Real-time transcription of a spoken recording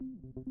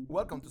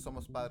Welcome to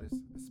Somos Padres,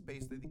 a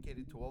space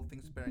dedicated to all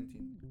things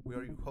parenting. We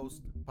are your hosts,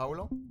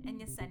 Paulo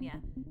and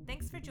Yesenia.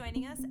 Thanks for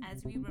joining us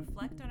as we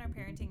reflect on our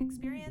parenting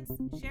experience,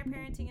 share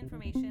parenting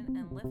information,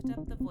 and lift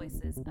up the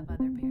voices of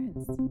other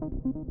parents.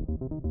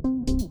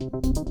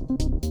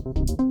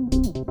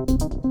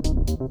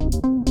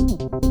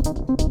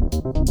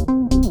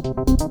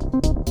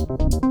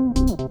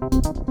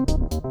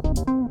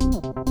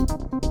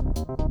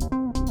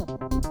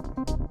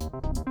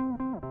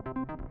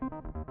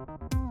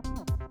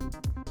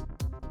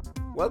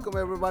 Welcome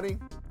everybody.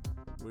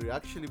 We're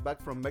actually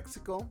back from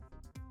Mexico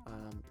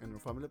and our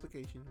family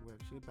vacation. We're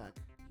actually back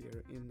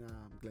here in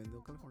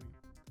Glendale, California,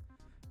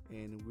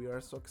 and we are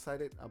so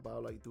excited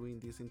about doing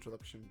this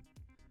introduction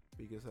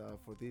because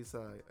for this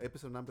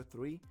episode number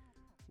 3,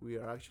 we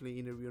are actually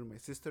interviewing my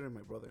sister and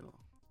my brother-in-law.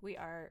 We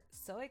are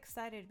so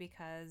excited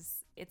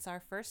because it's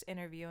our first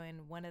interview,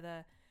 and one of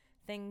the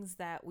things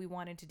that we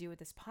wanted to do with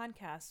this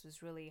podcast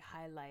was really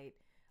highlight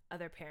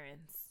other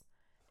parents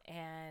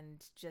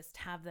and just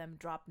have them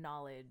drop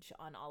knowledge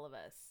on all of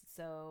us.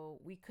 So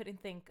we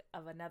couldn't think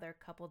of another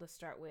couple to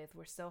start with.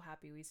 We're so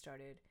happy we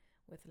started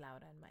with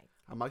Laura and Mike.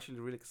 I'm actually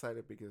really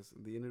excited because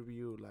the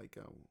interview,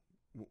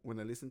 when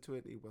I listened to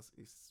it,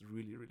 it's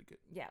really, really good.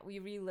 Yeah, we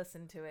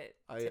re-listened to it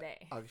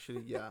today.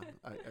 Actually, yeah,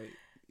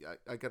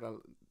 I gotta.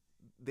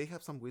 They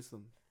have some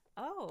wisdom.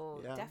 Oh,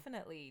 yeah.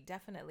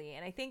 Definitely.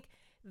 And I think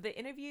the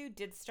interview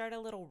did start a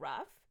little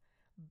rough,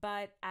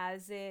 but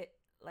as it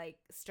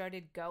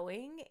started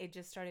going, it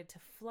just started to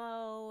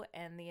flow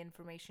and the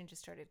information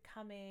just started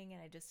coming,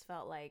 and I just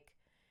felt like,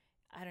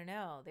 I don't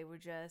know, they were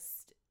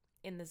just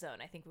in the zone.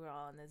 I think we were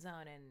all in the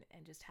zone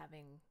and just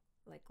having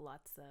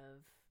lots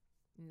of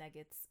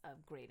nuggets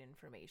of great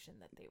information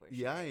that they were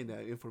sharing. Yeah,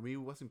 and for me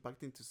it was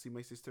impacting to see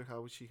my sister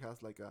how she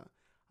has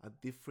a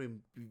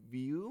different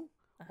view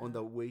on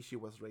the way she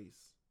was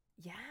raised.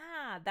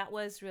 Yeah, that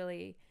was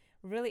really,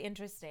 really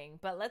interesting.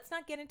 But let's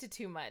not get into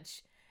too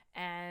much.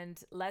 And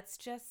let's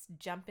just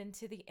jump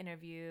into the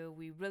interview.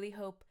 We really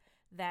hope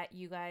that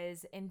you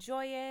guys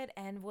enjoy it,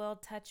 and we'll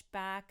touch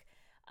back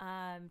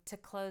to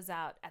close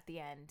out at the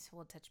end.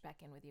 We'll touch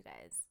back in with you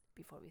guys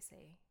before we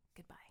say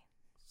goodbye.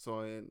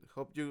 So I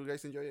hope you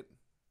guys enjoy it.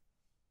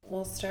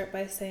 We'll start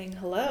by saying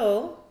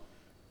hello.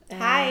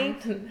 Hi.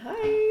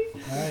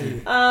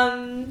 Hi.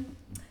 I'm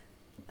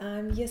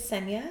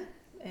Yesenia,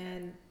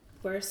 and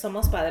we're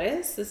Somos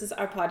Padres. This is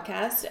our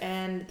podcast,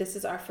 and this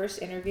is our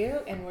first interview,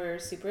 and we're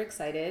super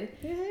excited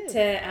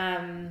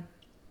to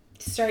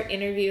start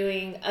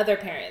interviewing other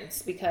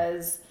parents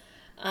because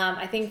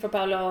I think for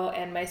Paulo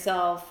and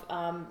myself,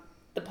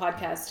 the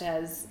podcast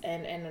has,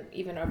 and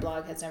even our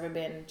blog has never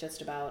been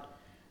just about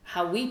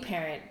how we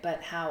parent,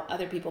 but how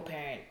other people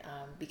parent,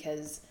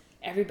 because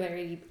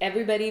everybody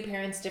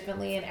parents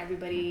differently, and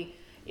everybody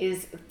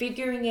is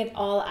figuring it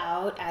all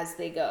out as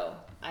they go,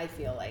 I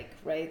feel like,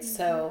 right? Mm-hmm.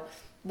 So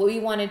what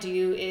we want to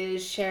do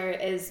is share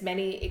as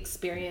many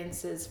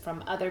experiences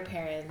from other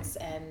parents,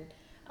 and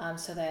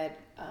so that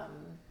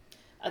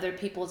other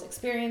people's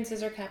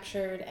experiences are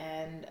captured,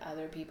 and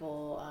other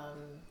people,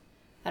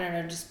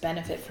 just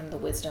benefit from the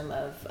wisdom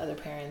of other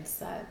parents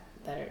that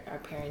are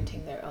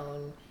parenting their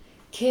own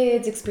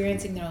kids,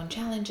 experiencing their own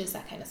challenges,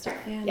 that kind of stuff.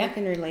 Yeah, I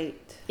can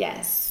relate.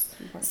 Yes.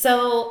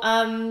 So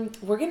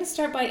we're going to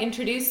start by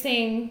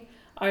introducing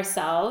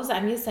ourselves.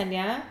 I'm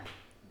Yesenia.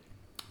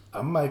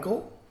 I'm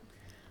Michael.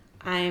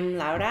 I'm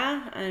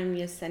Laura. I'm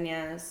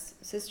Yesenia's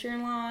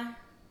sister-in-law.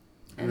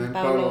 And then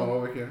Paulo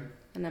over here.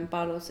 And I'm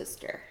Paulo's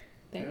sister.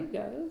 There you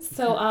go.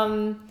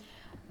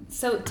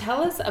 So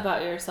tell us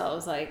about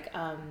yourselves. I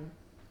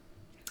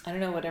don't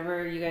know,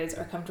 whatever you guys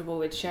are comfortable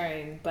with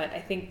sharing, but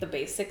I think the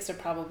basics are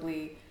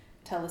probably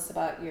tell us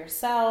about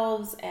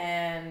yourselves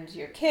and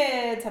your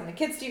kids. How many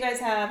kids do you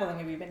guys have? How long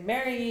have you been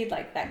married?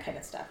 That kind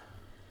of stuff.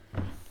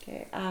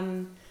 Okay.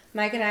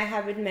 Mike and I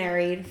have been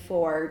married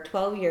for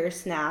 12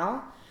 years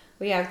now.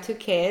 We have 2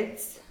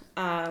 kids.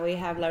 We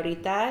have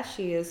Laurita,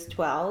 she is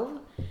 12,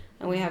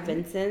 and we have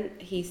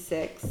Vincent, he's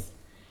 6.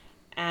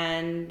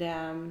 And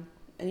I'm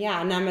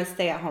a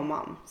stay-at-home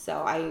mom. So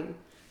I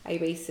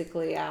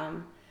basically,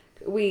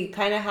 we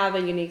kind of have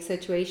a unique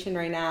situation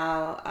right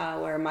now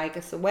where Mike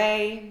is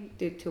away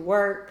due to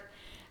work,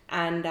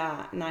 and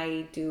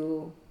I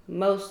do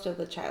most of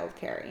the child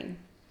caring.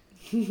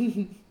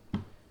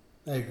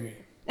 I agree.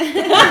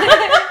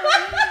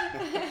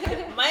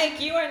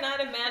 Mike, you are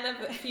not a man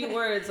of a few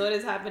words. What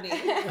is happening?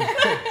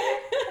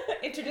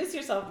 Introduce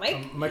yourself,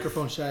 Mike.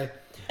 Microphone shy.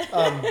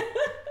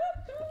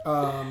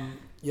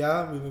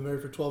 Yeah, we've been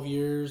married for 12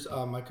 years.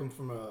 I come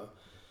from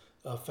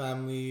a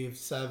family of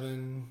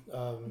 7,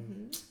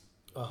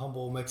 a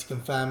humble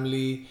Mexican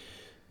family,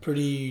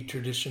 pretty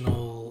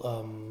traditional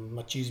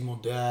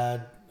machismo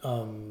dad,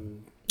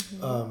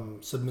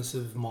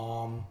 submissive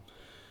mom,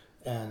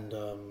 and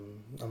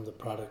I'm the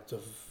product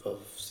of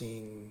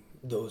seeing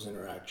those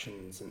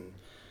interactions, and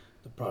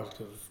the product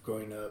of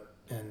growing up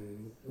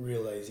and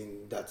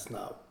realizing that's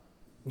not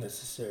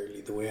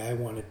necessarily the way I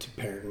wanted to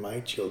parent my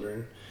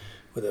children,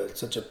 with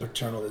such a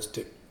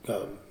paternalistic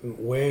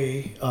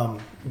way.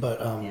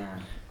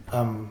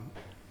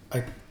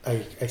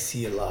 I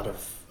see a lot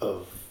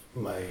of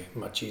my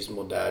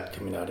machismo dad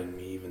coming out in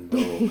me, even though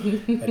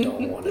I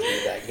don't want to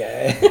be that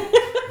guy.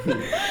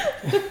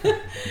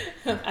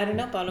 I don't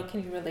know, Paulo,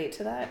 can you relate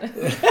to that?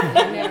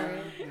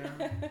 Yeah.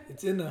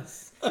 It's in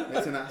us.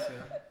 It's in us,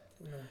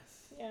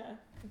 yeah.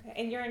 Okay.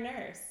 And you're a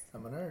nurse.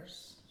 I'm a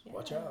nurse. Yeah.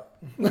 Watch out.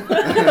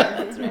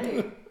 That's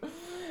right.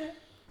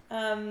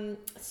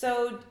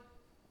 So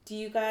do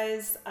you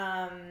guys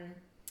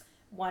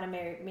want to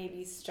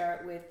maybe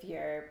start with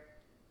your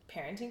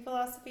parenting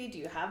philosophy? Do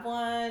you have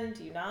one?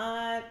 Do you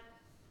not?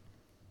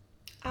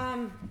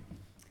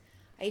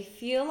 I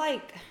feel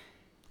like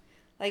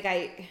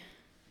I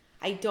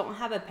don't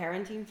have a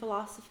parenting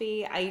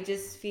philosophy. I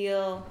just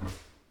feel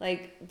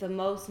like the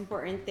most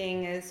important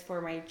thing is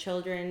for my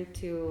children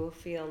to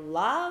feel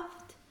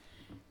loved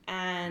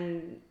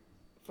and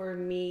for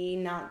me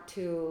not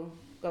to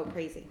go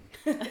crazy.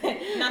 Not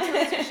to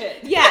lose your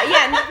shit.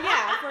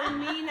 Yeah, for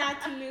me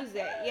not to lose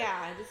it.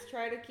 Yeah, just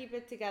try to keep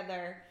it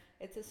together.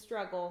 It's a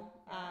struggle,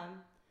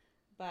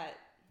 but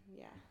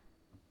yeah.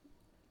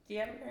 Do you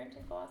have a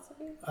parenting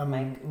philosophy,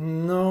 Mike?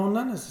 No,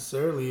 not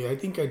necessarily. I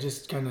think I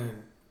just kind of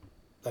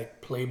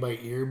like play by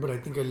ear, but I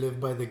think I live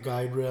by the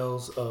guide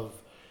rails of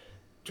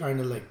trying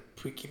to like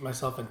keep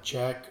myself in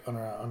check on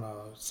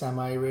a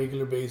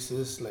semi-regular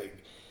basis.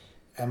 Like,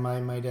 am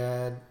I my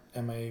dad?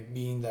 Am I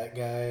being that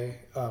guy?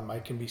 I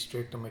can be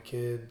strict on my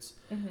kids.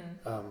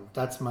 Mm-hmm.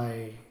 That's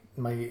my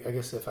I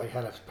guess if I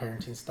had a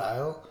parenting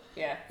style,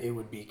 it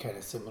would be kind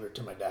of similar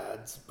to my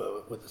dad's,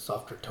 but with a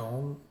softer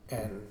tone.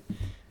 And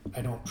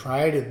I don't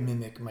try to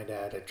mimic my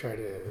dad. I try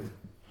to,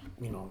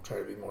 be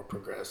more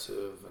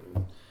progressive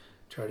and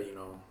try to,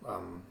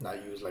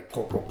 not use like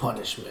corporal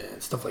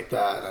punishment, stuff like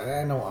that.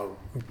 I know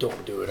I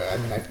don't do it. I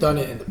mean, I've done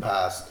it in the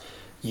past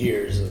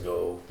years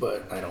ago,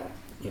 but I don't,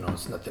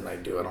 it's nothing I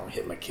do. I don't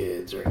hit my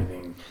kids or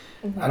anything.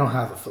 Mm-hmm. I don't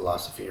have a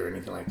philosophy or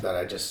anything like that.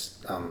 I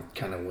just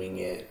kind of wing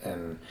it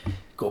and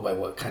go by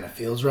what kind of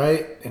feels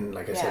right. And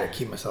like I said, I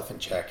keep myself in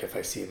check if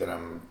I see that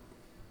I'm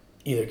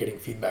either getting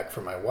feedback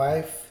from my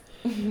wife,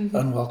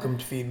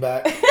 unwelcomed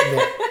feedback,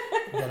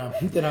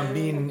 that I'm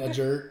being a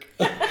jerk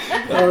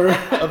or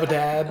of a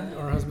dad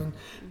or a husband.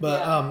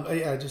 But I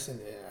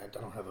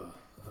don't have a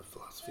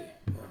philosophy.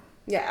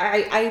 Yeah,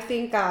 I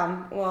think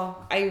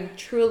I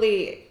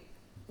truly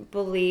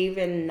believe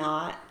in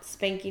not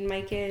spanking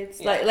my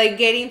kids, like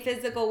getting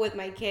physical with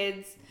my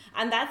kids,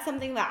 and that's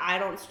something that I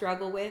don't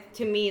struggle with.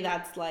 To me,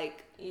 that's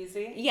like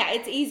easy. Yeah,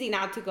 it's easy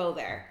not to go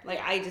there.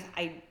 Like I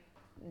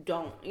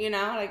don't,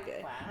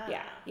 wow.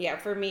 Yeah.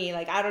 For me,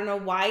 like I don't know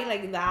why,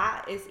 like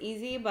that is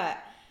easy, but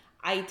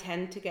I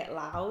tend to get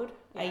loud.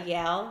 I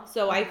yell,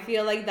 so I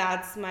feel like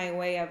that's my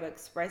way of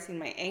expressing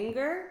my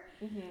anger,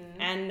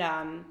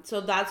 and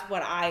so that's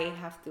what I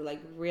have to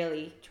like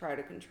really try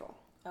to control.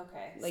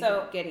 Okay, like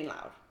so getting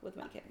loud with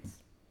my kids.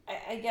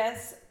 I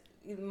guess,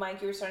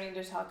 Mike, you were starting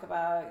to talk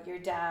about your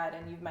dad,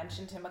 and you've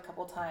mentioned him a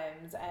couple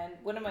times. And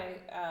one of my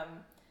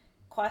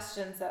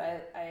questions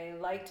that I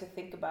like to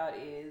think about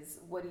is,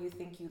 what do you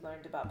think you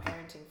learned about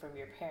parenting from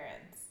your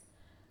parents?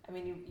 I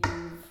mean,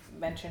 you've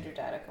mentioned your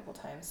dad a couple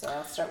times, so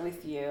I'll start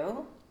with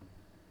you.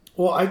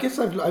 Well, I guess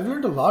I've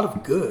learned a lot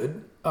of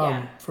good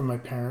from my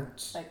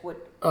parents. Like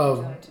what?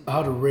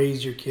 How to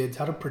raise your kids,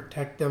 how to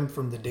protect them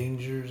from the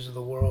dangers of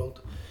the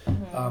world.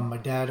 Mm-hmm. My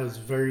dad was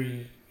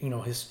very,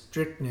 his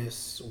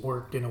strictness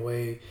worked in a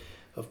way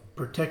of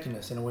protecting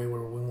us in a way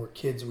where when we're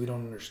kids, we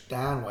don't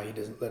understand why he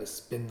doesn't let us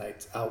spend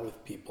nights out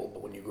with people.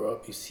 But when you grow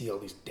up, you see all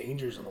these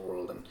dangers in the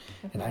world.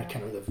 And I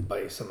kind of live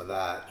by some of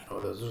that.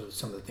 Those are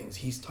some of the things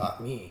he's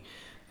taught me.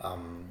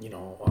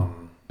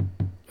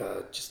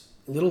 Just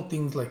little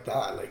things like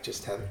that, like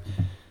just having,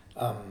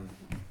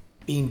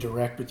 being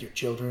direct with your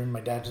children.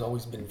 My dad's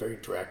always been very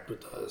direct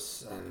with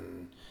us.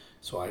 And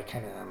so I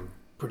kind of am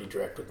pretty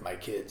direct with my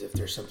kids. If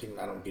there's something,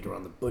 I don't beat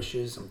around the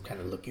bushes. I'm kind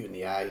of look you in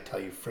the eye,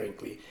 tell you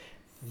frankly,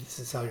 this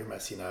is how you're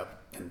messing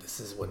up and this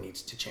is what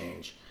needs to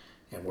change,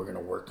 and we're going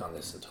to work on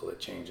this until it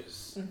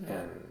changes.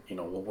 And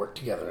we'll work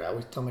together. I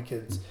always tell my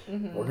kids,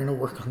 we're going to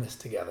work on this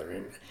together.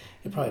 And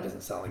it probably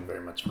doesn't sound like very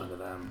much fun to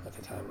them at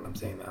the time when I'm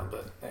saying that,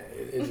 but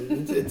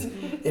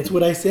it's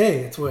what I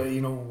say. It's what,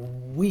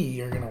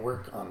 we are going to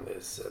work on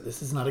this.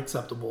 This is not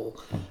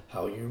acceptable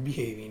how you're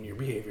behaving, your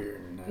behavior,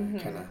 and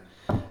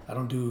I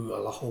don't do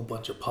a whole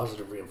bunch of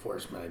positive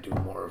reinforcement. I do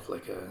more of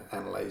like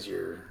analyze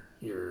your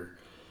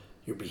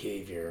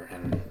behavior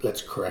and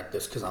let's correct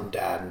this because I'm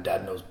dad and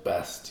dad knows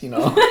best, So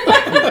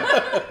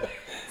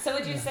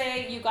would you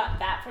say you got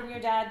that from your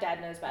dad?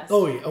 Dad knows best.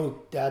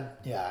 Dad.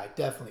 Yeah, I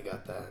definitely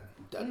got that.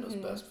 Dad knows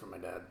best from my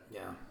dad.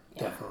 Yeah,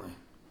 definitely.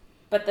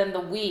 But then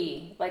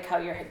like how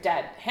your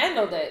dad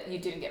handled it, you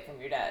didn't get from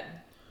your dad.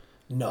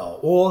 No.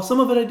 Well, some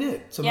of it I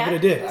did.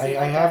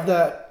 I have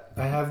that.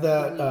 I have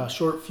that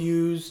short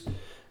fuse.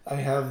 I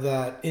have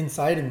that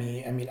inside of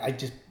me. I mean,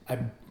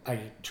 I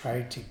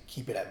try to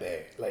keep it at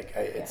bay. Like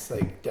it's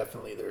like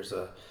definitely there's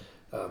a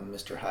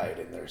Mr. Hyde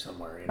in there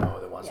somewhere, you know,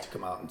 that wants to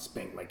come out and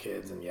spank my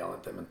kids and yell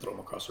at them and throw them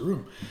across the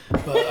room.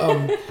 But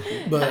I'm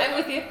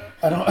with you.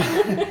 I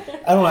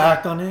don't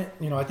act on it.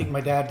 You know, I think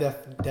my dad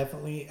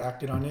definitely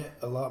acted on it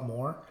a lot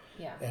more.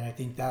 Yeah. And I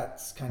think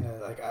that's kind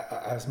of like,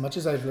 as much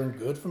as I've learned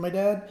good from my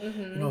dad,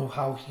 you know,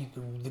 how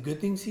the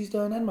good things he's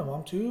done, and my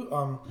mom too.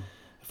 I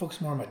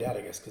focus more on my dad,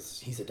 I guess, because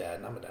he's a dad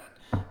and I'm a dad.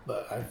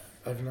 But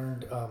I've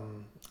learned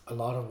a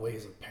lot of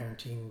ways of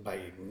parenting by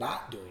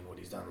not doing what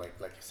he's done, like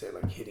you said,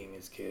 like hitting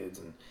his kids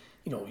and,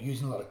 you know,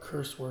 using a lot of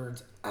curse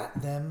words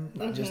at them,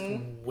 not just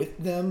with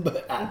them,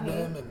 but at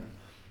them, and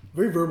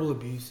very verbal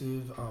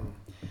abusive,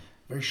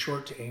 very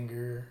short to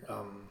anger.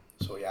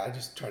 So yeah, I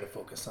just try to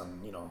focus on,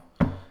 you know,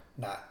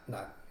 not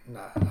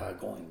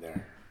going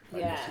there. I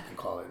guess you can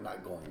call it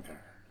not going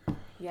there.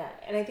 Yeah,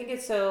 and I think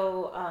it's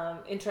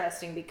so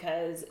interesting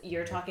because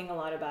you're talking a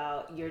lot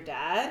about your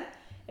dad,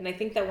 and I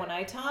think that when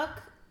I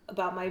talk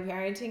about my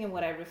parenting and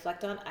what I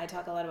reflect on, I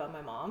talk a lot about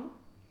my mom.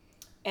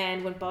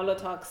 And when Paulo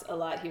talks a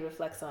lot, he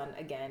reflects on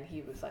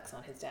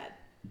his dad.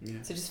 Yeah.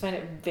 So just find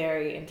it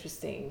very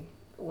interesting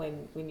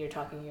when you're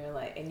talking, you're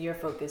like, and your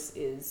focus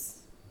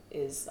is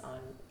on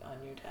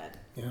your dad.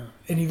 Yeah,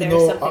 and even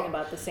there's though something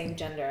about the same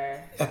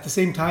gender. At the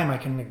same time, I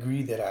can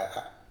agree that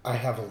I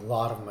have a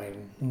lot of my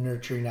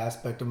nurturing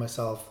aspect of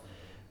myself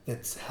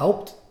that's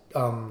helped,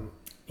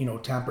 you know,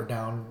 tamper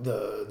down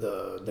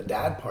the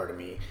dad part of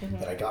me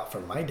that I got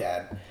from my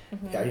dad.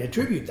 I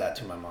attribute that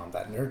to my mom,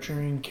 that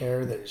nurturing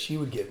care that she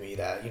would give me,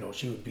 that, you know,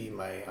 she would be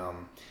my,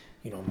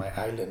 you know, my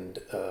island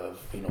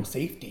of, you know,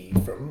 safety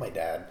from my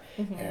dad,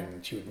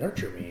 and she would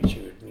nurture me. She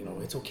would, you know,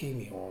 it's okay,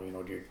 mijo, you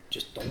know, you're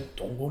just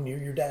don't go near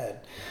your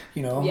dad,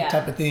 you know,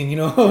 type of thing, you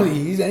know,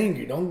 he's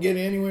angry, don't get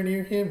anywhere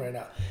near him right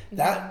now.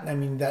 That, I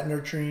mean, that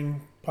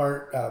nurturing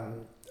part,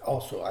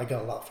 also, I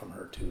got a lot from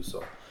her too,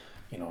 so,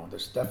 you know,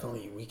 there's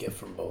definitely, we get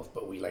from both,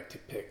 but we like to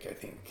pick, I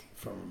think,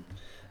 from,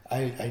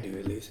 I do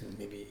at least, and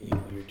maybe, you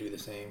know, you do the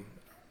same,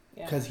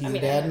 because he's a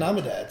dad and I'm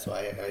a dad, so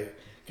I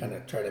kind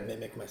of try to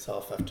mimic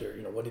myself after,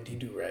 you know, what did he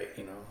do right,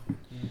 you know?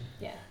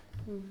 Yeah.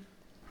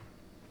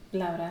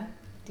 Laura,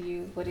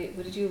 what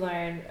did you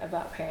learn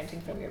about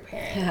parenting from your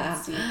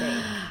parents, do you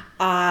think?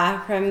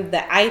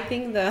 I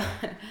think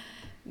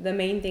the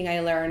main thing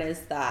I learned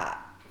is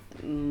that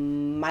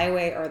my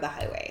way or the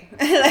highway.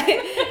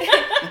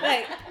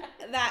 like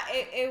that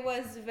it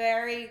was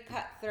very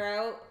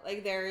cutthroat.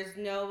 Like there is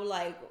no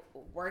like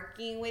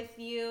working with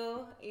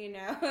you, you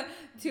know,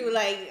 to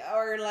like,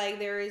 or like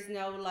there is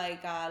no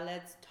like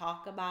let's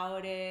talk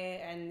about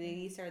it and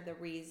these are the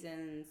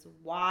reasons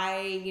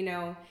why, you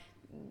know,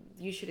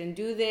 you shouldn't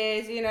do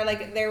this, you know,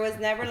 like there was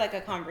never like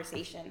a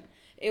conversation.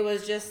 It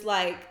was just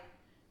like,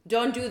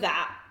 don't do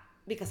that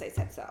because I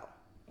said so.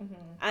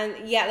 And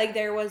yeah, like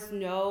there was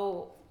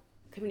no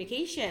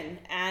communication,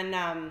 and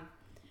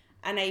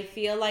I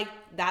feel like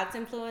that's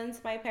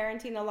influenced my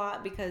parenting a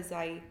lot, because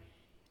I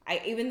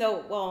even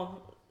though,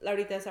 well,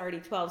 Laurita's already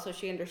 12, so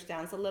she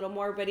understands a little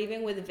more, but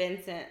even with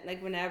Vincent,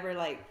 like whenever,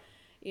 like,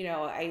 you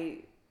know,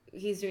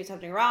 he's doing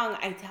something wrong,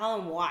 I tell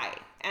him why,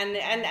 and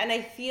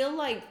I feel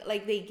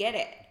like they get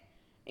it,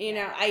 you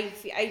know. I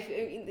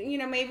you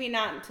know, maybe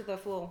not to the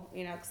full,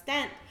 you know,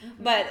 extent,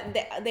 but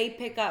they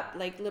pick up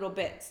like little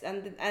bits,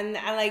 and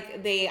I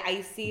like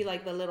I see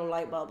like the little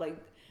light bulb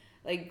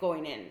like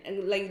going in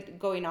and like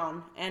going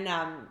on,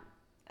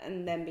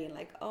 and then being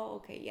like, oh,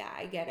 okay, yeah,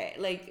 I get it.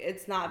 Like,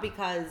 it's not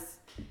because,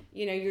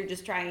 you know, you're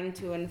just trying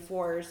to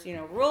enforce, you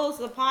know,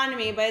 rules upon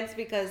me, but it's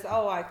because,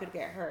 oh, I could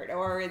get hurt,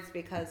 or it's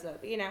because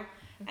of, you know.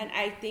 And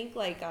I think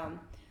like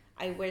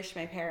I wish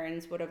my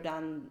parents would have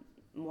done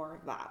more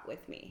of that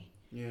with me.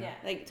 Yeah.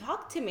 Like,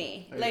 talk to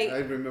me. I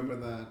remember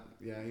that.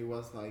 Yeah, it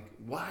was like,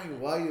 why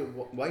are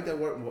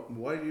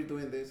you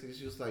doing this? It's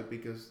just like,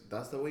 because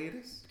that's the way it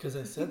is. Because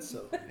I said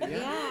so.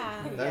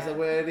 Yeah. That's the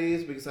way it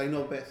is, because I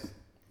know best.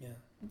 Yeah.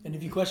 And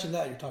if you question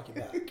that, you're talking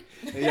back.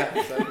 Yeah,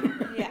 exactly.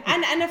 Yeah,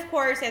 and of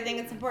course, I think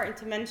it's important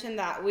to mention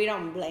that we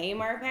don't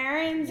blame our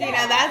parents. You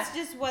know, that's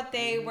just what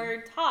they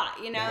were taught.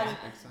 You know,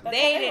 exactly.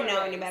 They didn't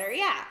know any better.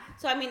 Yeah.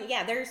 So I mean,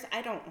 yeah,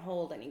 I don't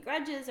hold any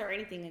grudges or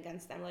anything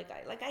against them. Like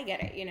I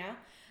get it. You know,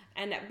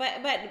 and but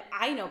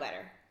I know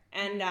better,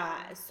 and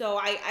so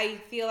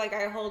I feel like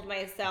I hold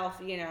myself,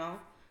 you know,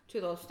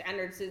 to those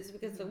standards. It's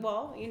because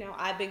well, you know,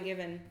 I've been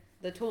given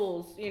the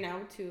tools, you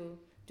know, to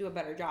do a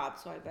better job,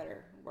 so I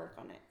better work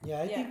on it.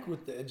 Yeah, I think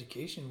with the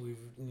education we've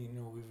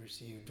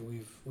received,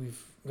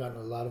 we've gotten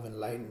a lot of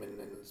enlightenment,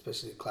 and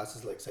especially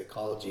classes like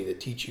psychology that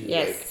teach you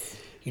like,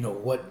 you know,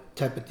 what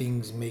type of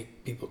things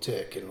make people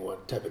tick and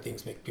what type of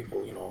things make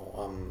people, you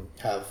know,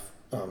 have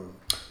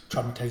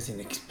traumatizing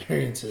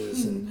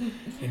experiences, and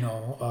you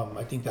know,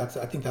 I think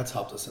that's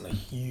helped us in a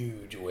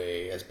huge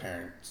way as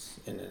parents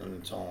in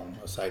its own,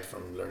 aside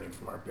from learning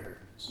from our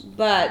parents.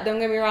 But don't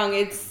get me wrong,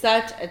 it's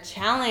such a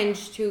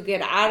challenge to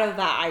get out of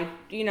that.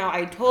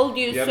 I told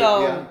you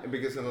so. Yeah,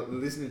 because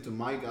listening to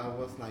Mike, I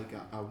was like,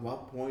 at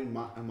what point,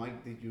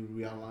 Mike, did you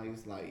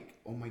realize like,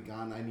 oh my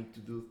God, I need to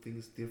do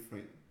things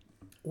different?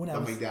 When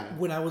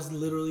I was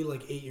literally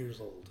like 8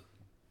 years old.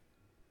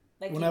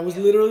 Like when I was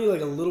literally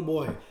like a little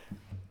boy,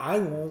 I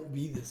won't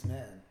be this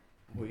man.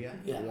 Oh yeah.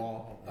 Yeah.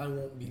 Wow. I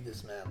won't be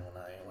this man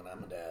when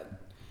I'm a dad.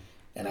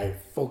 And I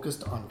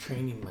focused on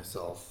training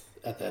myself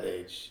at that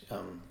age.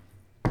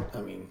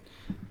 I mean,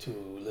 to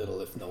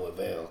little if no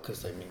avail,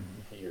 because I mean,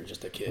 you're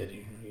just a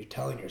kid. You're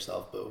telling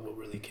yourself, but what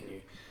really can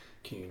you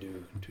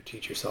do to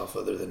teach yourself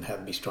other than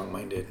be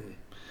strong-minded?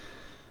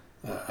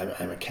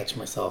 And I catch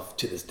myself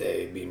to this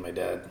day being my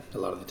dad a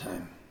lot of the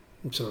time.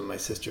 Some of my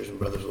sisters and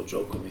brothers will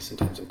joke with me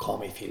sometimes and call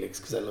me Felix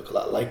because I look a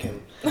lot like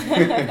him.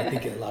 I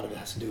think a lot of it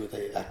has to do with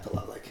I act a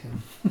lot like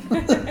him,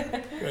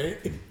 right?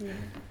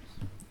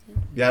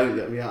 Yeah.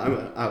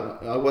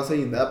 I was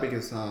saying that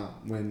because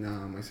when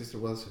my sister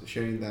was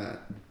sharing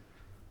that,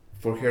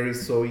 for her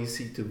it's so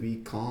easy to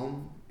be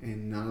calm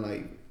and not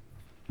like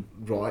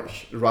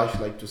rush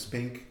like to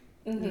spank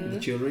the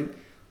children.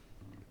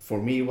 For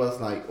me, it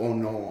was like, oh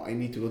no, I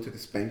need to go to the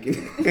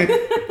spanking.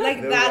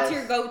 Like that's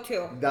your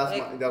go-to.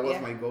 That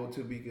was my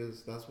go-to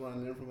because that's what I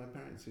learned from my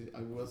parents.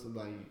 I was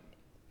like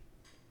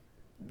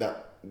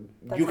that.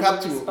 You have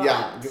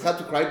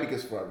to cry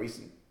because for a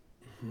reason.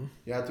 Mm-hmm.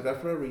 You have to cry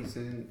for a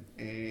reason,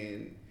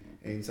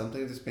 and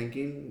sometimes the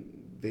spanking,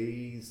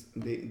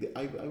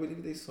 I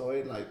believe they saw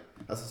it like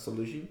as a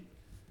solution,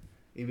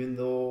 even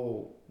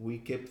though we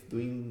kept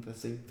doing the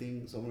same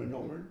things over and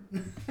over.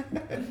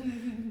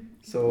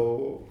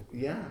 So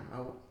yeah,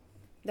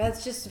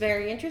 that's just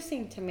very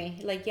interesting to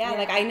me. Like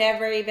like I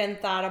never even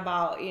thought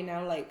about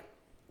like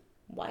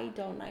why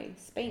don't I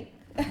spank?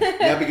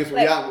 Yeah, because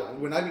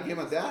when I became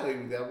a dad,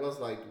 that was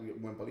like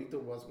when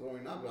Palito was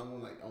growing up.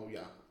 I'm like, oh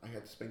yeah, I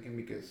had to spank him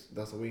because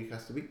that's the way it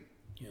has to be.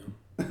 Yeah.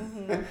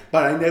 Mm-hmm.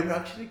 But I never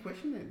actually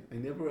questioned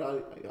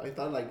it. I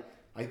thought like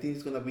I think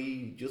it's gonna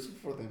be useful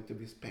for them to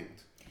be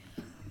spanked.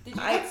 Did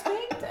you get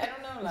spanked? I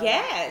don't know.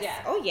 Yes.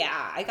 Yeah. Oh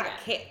yeah, I got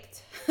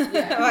kicked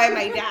by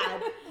my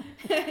dad.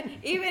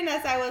 Even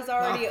as I was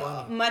already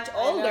much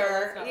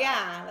older.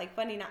 Like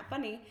funny, not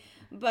funny.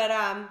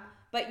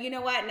 But you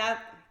know what? Now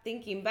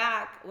thinking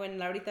back, when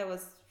Laurita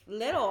was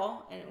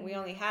little and we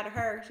only had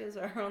her, she was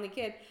our only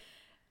kid.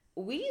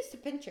 We used to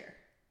pinch her.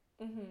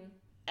 Mm-hmm.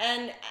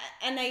 And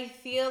I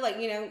feel like,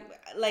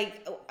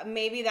 like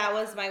maybe that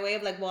was my way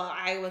of like, well,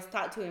 I was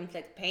taught to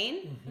inflict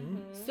pain.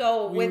 Mm-hmm.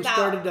 So we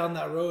started down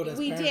that road as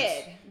we parents.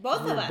 did.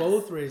 Both of us. We were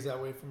both raised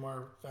that way from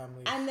our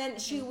families. And then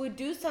she would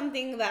do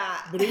something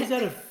that... But it was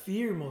out of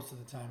fear most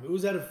of the time. It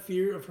was out of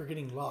fear of her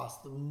getting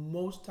lost. The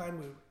most time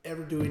we would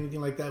ever do anything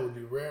like that would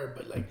be rare.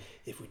 But like,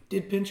 if we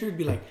did pinch her, it'd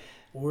be like,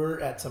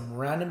 we're at some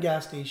random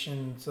gas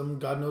station, some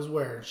God knows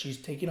where, and she's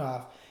taking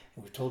off.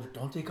 And we told her,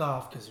 don't take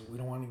off because we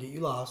don't want to get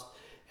you lost.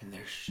 And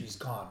there she's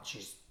gone.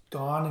 She's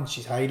gone and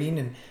she's hiding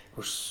and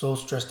we're so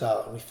stressed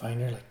out. And we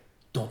find her like,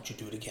 don't you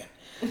do it again.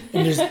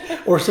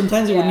 And or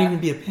sometimes it wouldn't even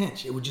be a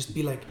pinch. It would just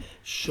be like,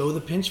 show the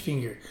pinch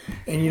finger.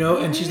 And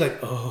and she's like,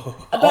 oh,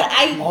 but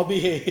I'll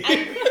behave.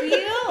 I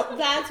feel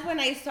that's when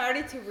I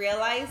started to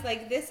realize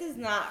like this is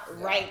not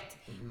right.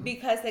 Mm-hmm.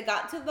 Because it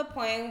got to the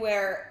point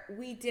where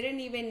we didn't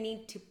even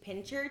need to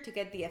pinch her to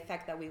get the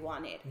effect that we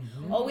wanted.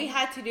 Mm-hmm. All we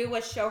had to do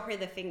was show her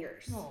the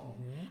fingers.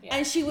 Mm-hmm. Yeah.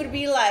 And she would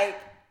be like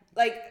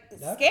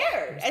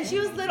scared. And she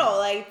was little,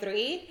 like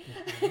 3.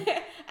 Mm-hmm.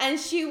 And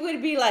she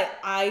would be like,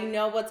 I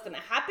know what's going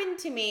to happen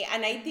to me.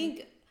 And I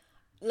think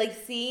like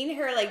seeing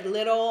her like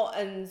little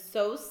and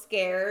so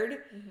scared,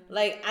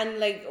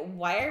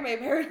 why are my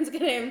parents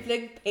going to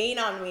inflict pain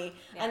on me?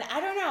 Yeah. And I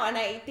don't know. And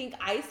I think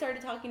I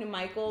started talking to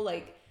Michael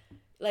like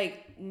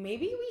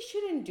maybe we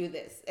shouldn't do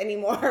this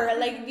anymore.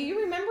 Like, do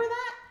you remember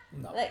that?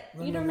 No. Like,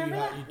 you don't remember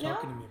that? You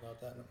talking to me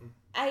about that? Mm-mm.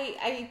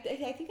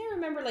 I think I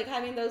remember like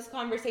having those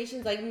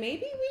conversations like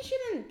maybe we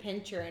shouldn't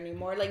pinch her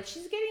anymore. Like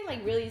she's getting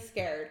like really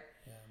scared.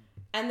 Yeah.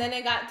 And then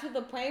it got to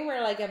the point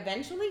where like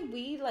eventually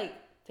we like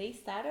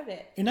faced out of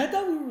it. And I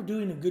thought we were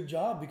doing a good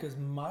job because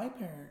my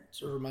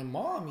parents or my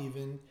mom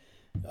even,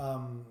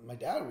 my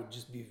dad would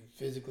just be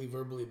physically,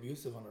 verbally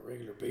abusive on a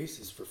regular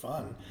basis for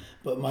fun.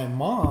 But my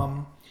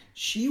mom,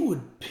 she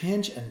would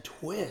pinch and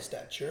twist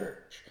at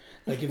church.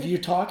 Like if you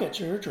talk at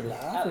church or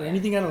laugh or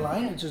anything out of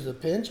line, it's just a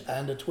pinch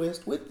and a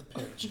twist with the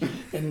pinch.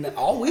 And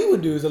all we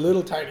would do is a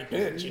little tiny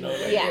pinch,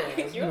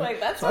 Like, you're like,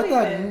 that's so I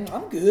thought,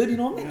 I'm good, I'm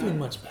not doing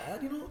much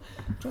bad,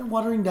 I'm trying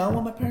watering down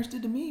what my parents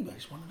did to me, but I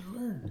just wanted to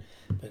learn.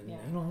 But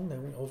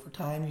then over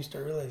time you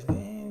start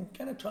realizing,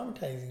 kind of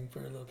traumatizing for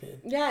a little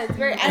kid. Yeah, it's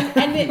very,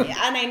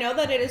 and I know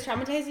that it is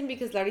traumatizing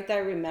because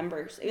Laurita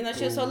remembers, even though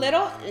she was so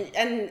little,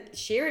 and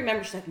she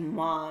remembers, she's like,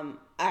 Mom,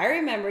 I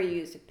remember you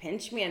used to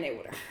pinch me and it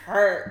would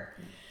hurt.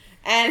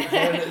 And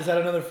is that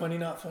another funny,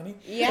 not funny?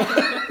 Yeah.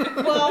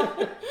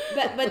 Well,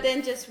 but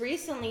then just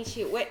recently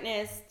she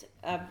witnessed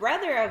a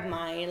brother of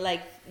mine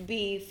like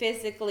be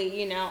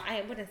physically,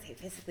 I wouldn't say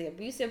physically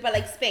abusive, but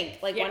like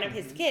spanked, like one of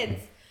his kids.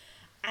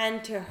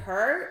 And to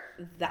her,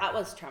 that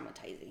was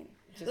traumatizing.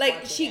 Just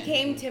like she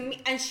came to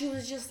me and she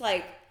was just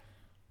like,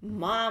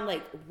 Mom,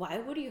 like, why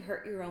would you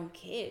hurt your own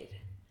kid?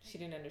 She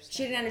didn't understand.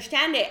 She didn't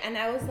understand it. And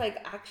I was like,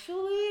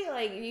 actually,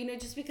 like, you know,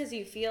 just because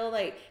you feel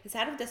like it's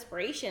out of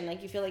desperation,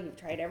 like you feel like you've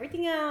tried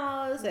everything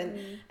else and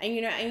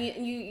you know,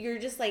 and you're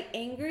just like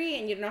angry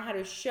and you don't know how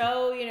to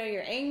show, you know,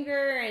 your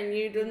anger and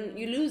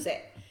you lose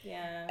it.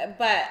 Yeah.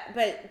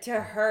 But to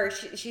her,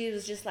 she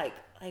was just like,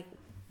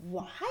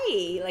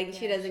 why? Like,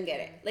 she doesn't get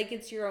it. Like,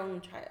 it's your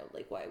own child.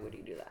 Like, why would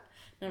you do that?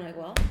 And I'm like,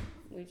 well,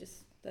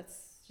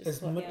 that's just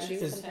as what much we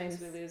do. as sometimes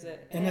we lose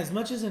it. And as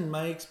much as in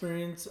my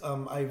experience,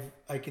 I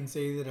can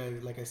say that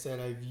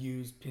I've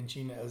used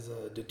pinching as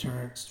a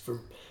deterrent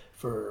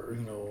for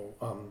you know,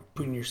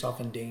 putting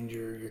yourself in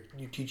danger.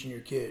 You're teaching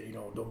your kid, you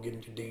know, don't get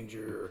into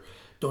danger or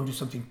don't do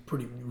something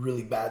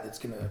really bad that's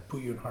gonna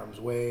put you in harm's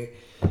way.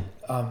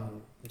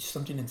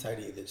 Something inside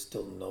of you that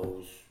still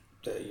knows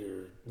that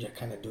you're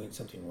kind of doing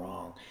something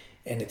wrong,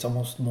 and it's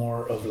almost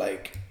more of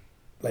like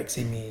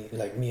say me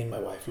and my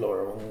wife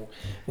Laura,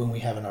 when we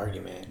have an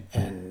argument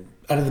and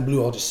out of the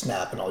blue I'll just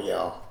snap and I'll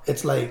yell.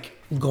 It's like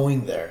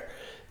going there,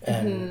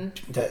 and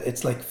that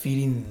it's like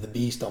feeding the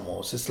beast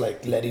almost. It's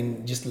like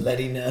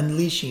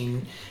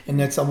unleashing, and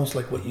that's almost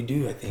like what you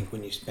do, I think,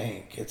 when you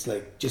spank. It's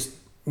like just,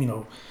 you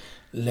know,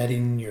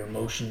 letting your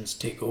emotions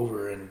take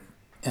over and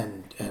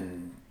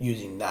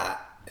using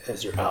that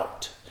as your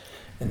out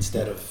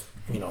instead of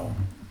you know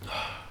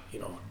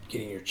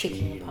getting your chi.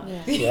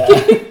 Yeah.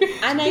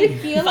 And I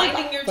feel like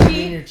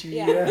Finding your chi.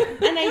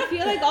 Yeah. And I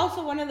feel like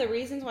also one of the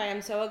reasons why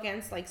I'm so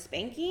against like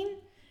spanking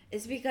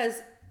is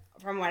because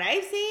from what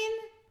I've seen,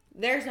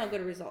 there's no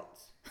good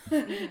results.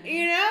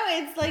 You know,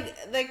 it's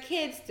like the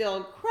kid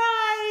still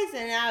cries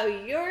and now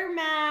you're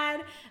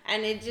mad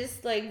and it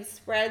just like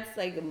spreads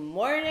like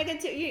more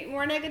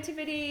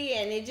negativity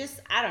and it just,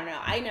 I don't know.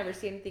 I never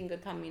see anything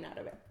good coming out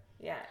of it.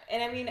 Yeah.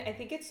 And I mean, I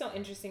think it's so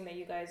interesting that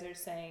you guys are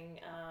saying,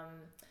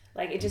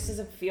 like, it just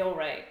doesn't feel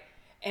right.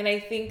 And I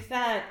think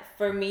that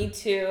for me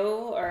too,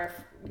 or,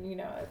 you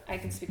know, I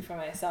can speak for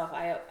myself.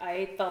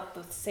 I felt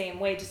the same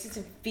way. It just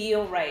doesn't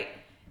feel right.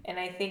 And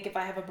I think if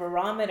I have a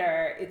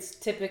barometer, it's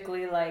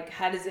typically like,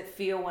 how does it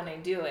feel when I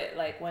do it?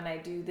 Like when I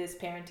do this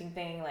parenting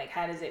thing, like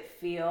how does it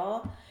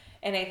feel?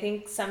 And I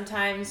think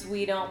sometimes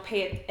we don't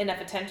pay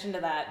enough attention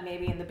to that,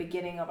 maybe in the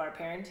beginning of our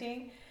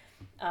parenting.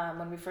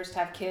 When we first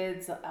have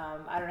kids,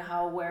 I don't know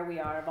how aware we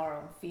are of our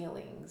own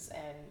feelings,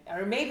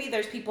 or maybe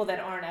there's people that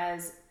aren't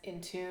as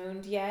in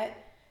tuned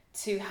yet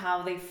to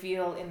how they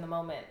feel in the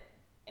moment,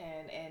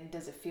 and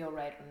does it feel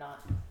right or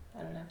not?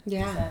 I don't know.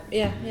 Yeah,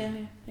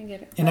 I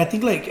get it. And I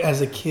think like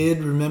as a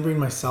kid, remembering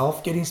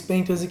myself getting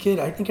spanked as a kid,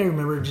 I think I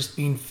remember just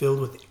being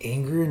filled with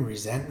anger and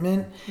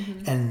resentment,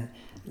 and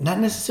not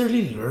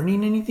necessarily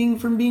learning anything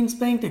from being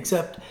spanked,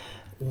 except,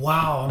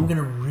 wow, I'm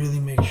gonna really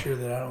make sure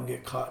that I don't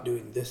get caught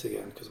doing this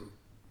again because I'm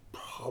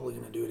probably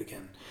gonna do it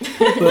again.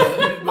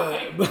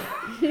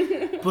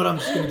 But I'm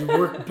just gonna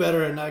work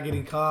better at not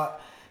getting caught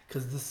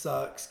because this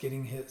sucks.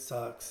 Getting hit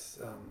sucks,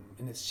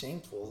 and it's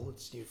shameful.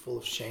 You're full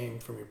of shame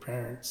from your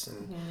parents,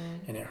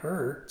 and it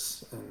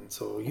hurts. And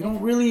so I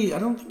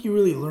don't think you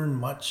really learn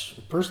much.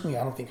 Personally,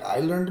 I don't think I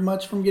learned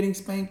much from getting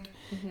spanked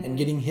and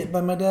getting hit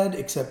by my dad,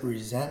 except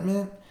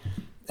resentment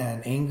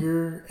and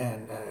anger,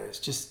 and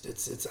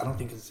it's I don't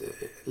think it's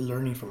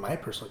learning from my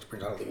personal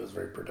experience. I don't think it was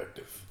very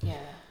productive. Yeah.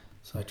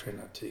 So I try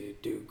not to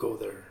go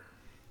there.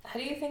 How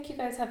do you think you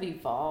guys have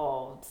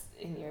evolved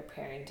in your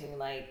parenting?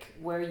 Like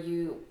what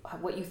you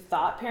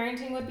thought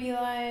parenting would be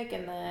like,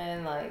 and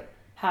then like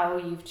how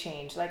you've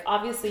changed. Like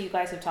obviously you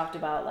guys have talked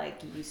about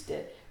like you used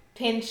to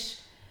pinch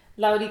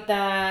Laurita,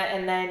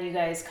 and then you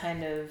guys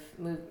kind of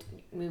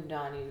moved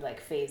on. You like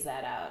phased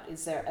that out.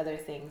 Is there other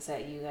things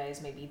that you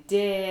guys maybe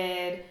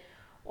did,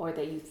 or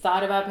that you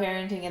thought about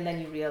parenting and then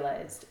you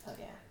realized, oh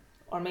yeah,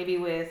 or maybe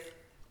with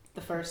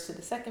the first to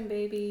the second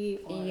baby?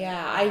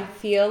 Yeah, I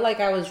feel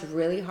like I was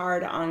really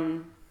hard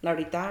on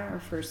Laurita, our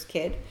first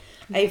kid.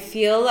 I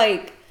feel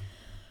like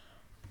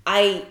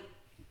I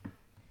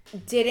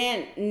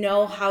didn't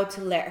know how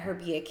to let her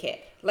be a kid.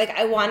 Like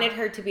I wanted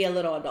her to be a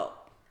little adult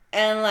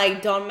and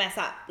like don't mess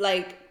up.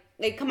 Like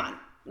come on,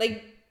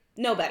 like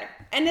know better.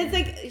 And it's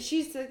like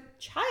she's a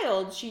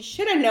child, she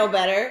shouldn't know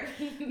better,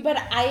 but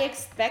I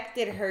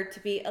expected her to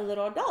be a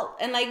little adult.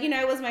 And like, you know,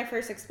 it was my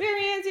first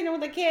experience, you know,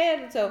 with a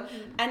kid. So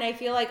and I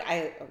feel like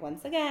I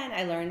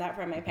learned that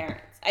from my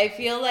parents. I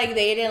feel like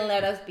they didn't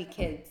let us be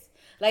kids.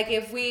 Like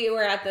if we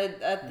were at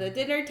the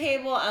dinner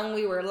table and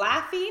we were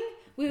laughing,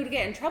 we would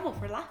get in trouble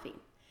for laughing.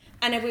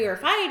 And if we were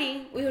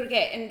fighting, we would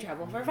get in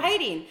trouble for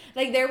fighting.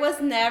 Like there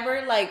was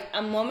never like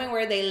a moment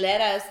where they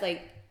let us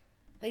like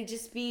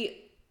just be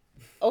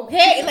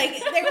okay. Like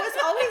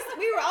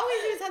we were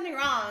always doing something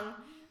wrong.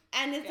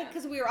 And it's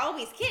because we were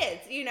always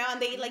kids, you know,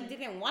 and they like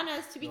didn't want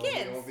us to be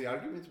kids. All the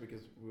arguments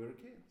because we were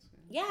kids.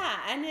 Yeah,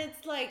 and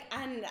it's like,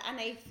 and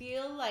I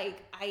feel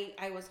like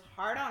I was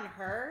hard on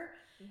her.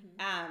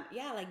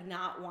 Like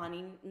not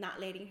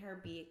letting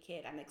her be a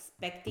kid. I'm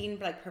expecting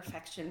like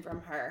perfection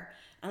from her.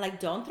 And like,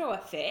 don't throw a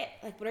fit.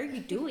 Like, what are you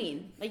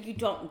doing? Like, you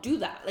don't do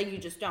that. Like, you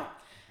just don't.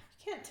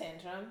 You can't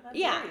tantrum. How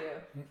Yeah.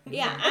 dare you?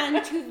 Yeah,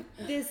 and to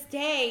this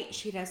day,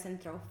 she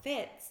doesn't throw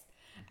fits.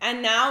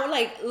 And now,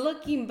 like,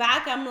 looking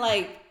back, I'm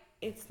like,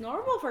 it's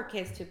normal for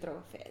kids to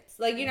throw fits.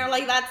 Like, you know,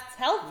 like, that's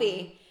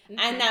healthy. Mm-hmm.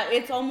 And now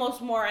it's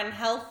almost more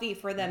unhealthy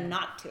for them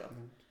not to.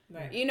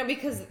 Right. You know,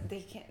 because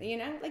they can't, you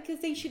know, like,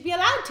 because they should be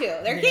allowed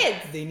to. They're kids.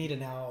 They need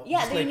an out.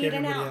 Yeah, they need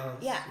an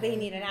out. Yeah, they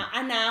need an out.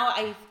 And now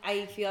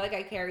I feel like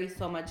I carry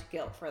so much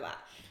guilt for that.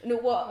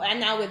 Well, and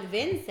now with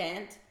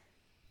Vincent,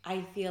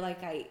 I feel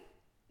like I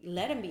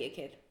let him be a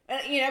kid.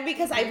 You know,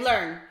 because I've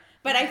learned.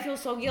 But I feel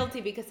so guilty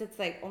because it's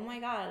like, oh my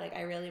God, like,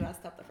 I really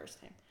messed up the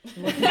first time.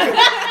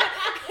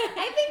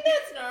 I think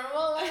that's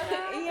normal.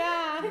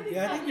 Yeah.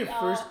 I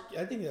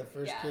think that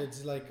first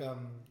kid's like,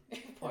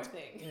 poor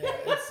thing.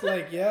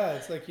 Yeah,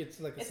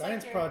 it's like a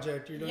science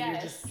project.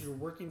 You're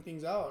working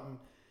things out, and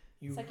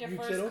you said,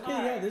 okay,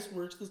 yeah, this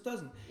works, this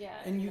doesn't. Yeah.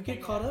 And you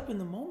get caught up in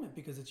the moment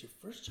because it's your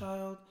first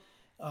child.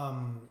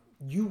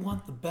 You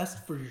want the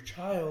best for your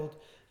child.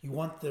 You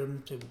want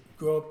them to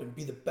grow up and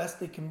be the best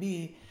they can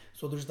be.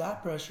 So there's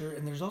that pressure,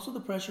 and there's also the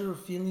pressure of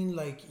feeling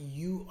like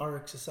you are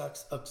a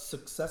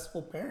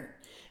successful parent.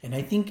 And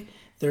I think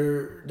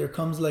there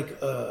comes like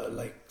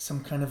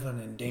some kind of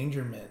an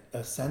endangerment,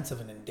 a sense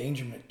of an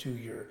endangerment to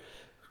your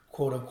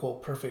quote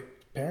unquote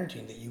perfect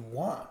parenting that you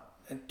want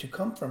and to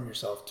come from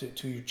yourself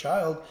to your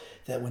child,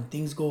 that when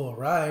things go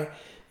awry,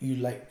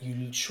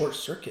 you short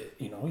circuit,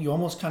 you know, you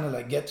almost kind of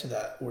like get to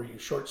that where you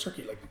short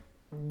circuit, like,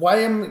 why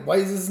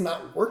is this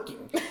not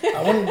working?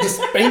 I want to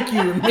just spank you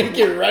and make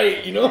it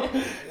right, you know?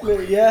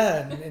 But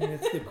yeah, and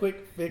it's the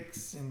quick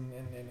fix and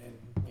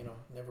you know,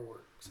 never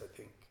works, I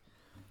think.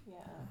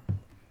 Yeah.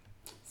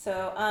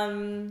 So,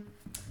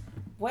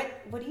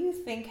 what do you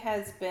think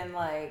has been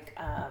like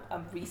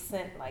a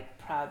recent like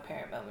proud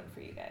parent moment for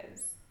you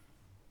guys?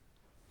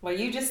 Where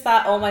you just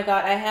thought, oh my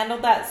God, I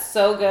handled that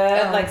so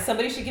good. Like,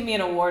 somebody should give me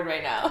an award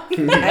right now.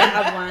 I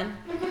have one.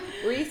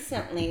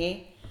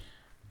 Recently,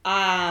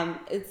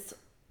 it's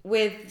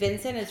with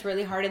Vincent, it's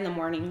really hard in the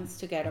mornings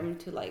to get him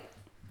to like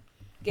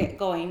get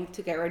going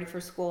to get ready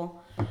for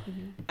school.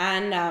 Mm-hmm.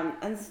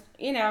 And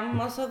you know,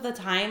 most of the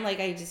time, like,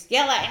 I just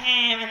yell at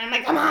him and I'm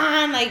like,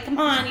 come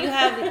on, you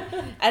have,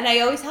 and I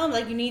always tell him,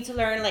 like, you need to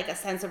learn like a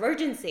sense of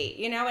urgency,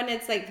 you know, and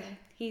it's like,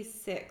 he's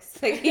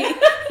 6. Like, he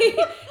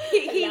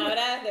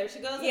Laura, there she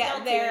goes.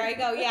 Yeah, there I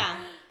go. Yeah.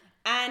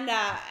 And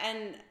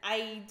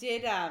I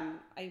did,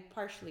 I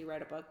partially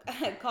read a book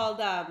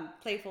called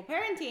Playful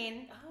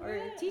Parenting, where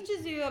it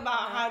teaches you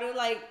about how to,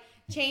 like,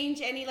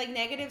 change any, like,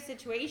 negative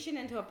situation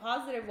into a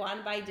positive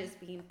one by just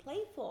being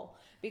playful.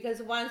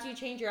 Because once you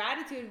change your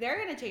attitude, they're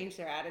going to change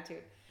their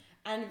attitude.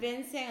 And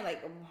Vincent,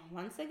 like,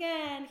 once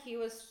again, he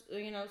was,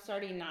 you know,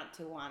 starting not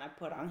to want to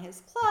put on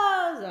his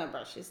clothes and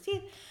brush his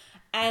teeth.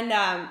 And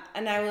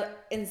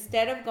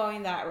instead of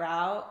going that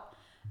route,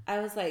 I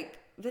was like,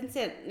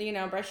 Vincent, you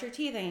know, brush your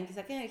teeth. And he's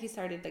like, yeah. He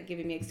started like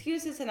giving me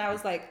excuses, and I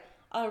was like,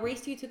 I'll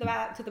race you to the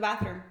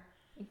bathroom.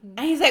 Mm-hmm. And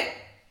he's like,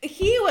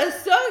 he was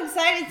so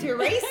excited to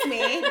race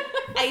me.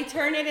 I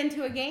turned it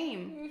into a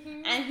game,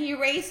 mm-hmm. and he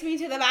raced me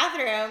to the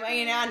bathroom.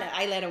 You know, and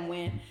I let him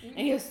win, mm-hmm.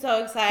 and he was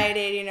so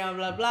excited. You know,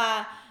 blah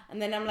blah.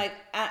 And then I'm like,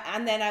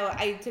 and then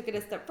I took it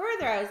a step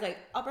further. I was like,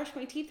 I'll brush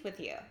my teeth with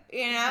you.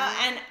 You know,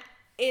 mm-hmm. and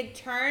it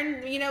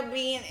turned, you know,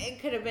 it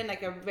could have been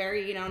like a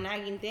very, you know,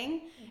 nagging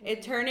thing. Mm-hmm.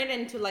 It turned it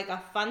into like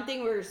a fun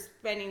thing. We were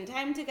spending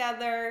time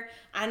together,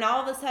 and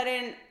all of a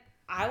sudden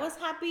I was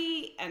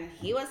happy and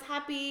he was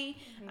happy,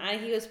 mm-hmm.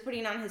 and he was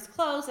putting on his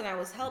clothes and I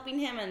was helping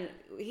him and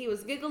he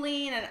was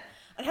giggling, and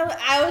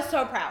I was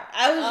so proud.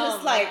 I was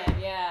just like,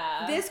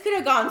 yeah, this could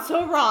have gone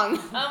so wrong.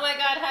 Oh my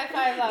God, high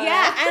five.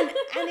 Yeah,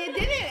 and it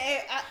didn't.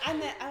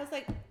 And I was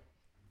like,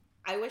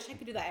 I wish I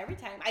could do that every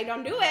time. I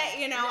don't do it,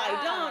 you know, yeah.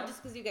 I don't,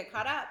 just because you get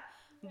caught up.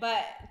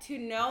 But to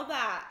know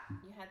that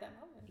you had that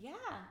moment, yeah,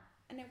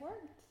 and it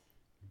worked.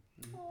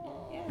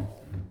 Oh, yeah,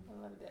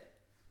 I loved it.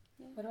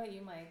 Yeah. What about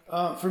you,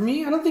 Mike? For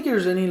me, I don't think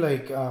there's any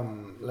like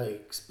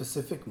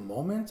specific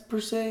moments per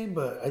se,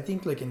 but I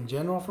think like in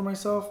general for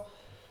myself,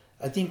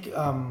 I think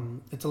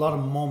it's a lot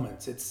of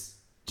moments. It's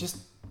just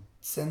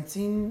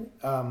sensing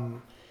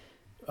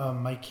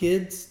my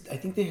kids. I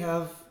think they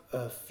have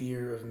a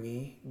fear of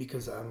me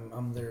because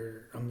I'm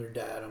their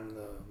dad. I'm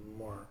the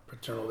more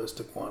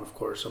paternalistic one, of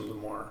course. I'm the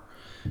more,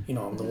 you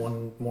know, I'm the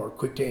one more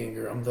quick to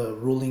anger. I'm the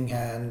ruling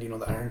hand, you know,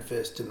 the iron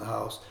fist in the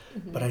house.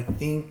 Mm-hmm. But I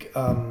think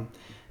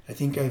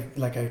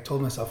I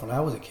told myself when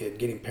I was a kid,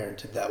 getting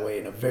parented that way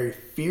in a very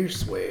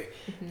fierce way,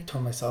 mm-hmm. I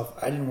told myself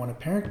I didn't want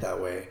to parent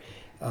that way.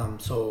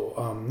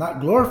 So not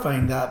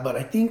glorifying that, but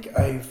I think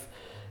I've,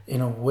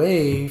 in a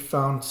way,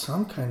 found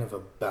some kind of a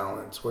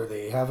balance where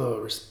they have I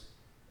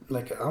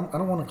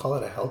don't want to call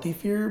it a healthy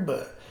fear,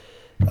 but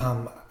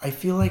I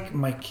feel like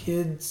my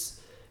kids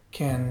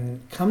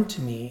can come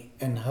to me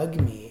and hug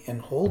me and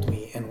hold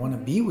me and want to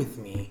be with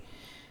me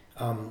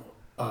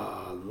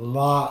a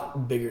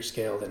lot bigger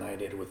scale than I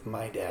did with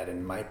my dad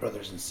and my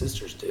brothers and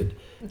sisters did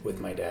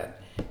with my dad.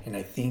 And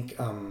I think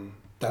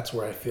that's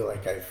where I feel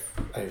like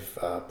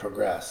I've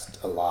progressed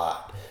a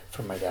lot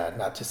from my dad.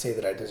 Not to say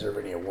that I deserve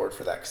any award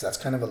for that, because that's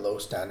kind of a low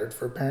standard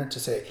for a parent to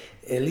say.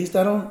 At least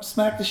I don't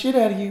smack the shit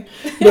out of you,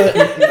 but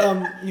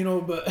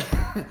but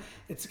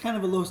it's kind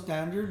of a low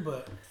standard.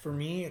 But for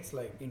me, it's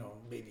like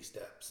baby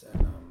steps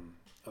and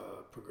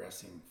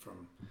progressing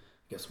from, I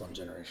guess, one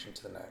generation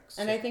to the next.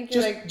 And I think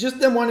just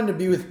them wanting to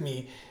be with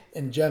me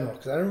in general,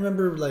 because I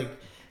remember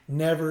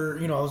never,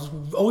 I was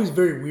always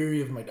very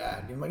weary of my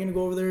dad. Am I going to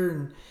go over there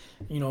and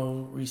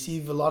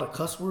receive a lot of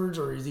cuss words,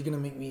 or is he going to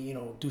make me,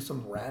 do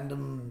some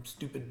random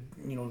stupid,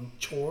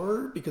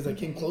 chore because I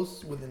came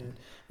close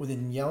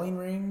within yelling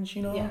range,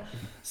 Yeah.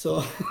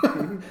 So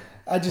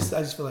I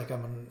just feel like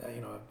I'm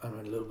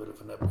a little bit of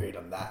an upgrade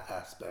on that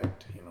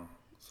aspect,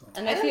 So.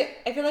 And I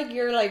feel like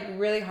you're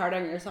really hard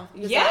on yourself.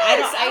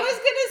 Yes, I was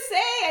gonna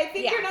say. I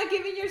think you're not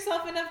giving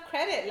yourself enough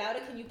credit.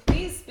 Lauda, can you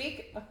please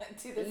speak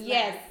to this?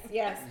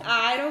 Yes.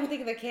 I don't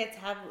think the kids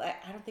have.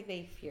 I don't think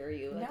they fear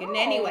you in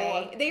any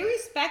way. They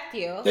respect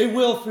you. They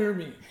will fear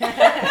me. But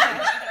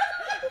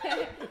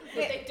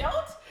they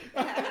don't.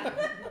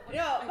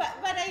 No,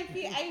 but I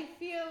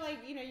feel like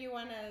you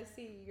want to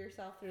see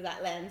yourself through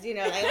that lens.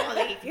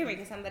 They fear me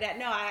because I'm the dad.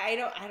 No, I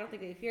don't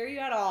think they fear you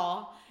at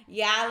all.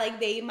 Yeah,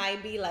 they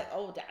might be like,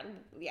 oh,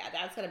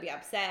 dad's gonna be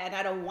upset, and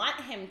I don't want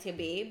him to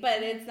be,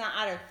 but it's not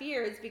out of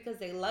fear. It's because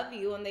they love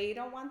you and they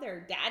don't want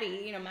their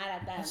daddy,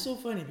 mad at them. It's so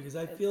funny because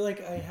I feel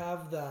like I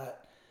have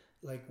that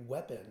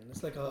weapon.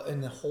 It's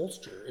in the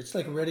holster. It's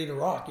ready to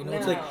rock. No,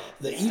 it's like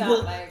the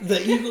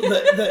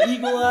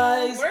eagle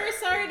eyes. We're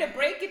sorry to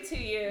break it to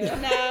you.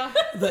 No,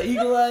 the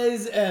eagle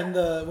eyes, and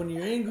when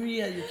you're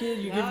angry at your kid,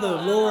 you give the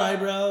lower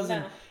eyebrows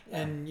and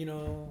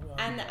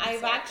and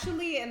I've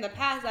actually in the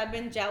past I've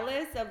been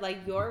jealous of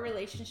your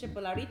relationship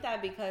with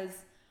Laurita, because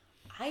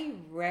I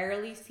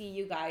rarely see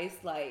you guys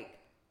I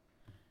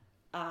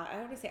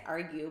don't want to say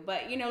argue,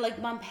 but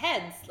bump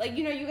heads.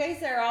 You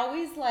guys are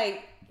always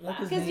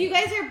because you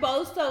guys are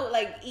both so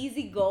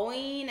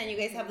easygoing, and you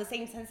guys have the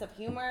same sense of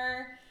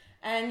humor,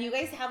 and you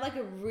guys have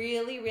a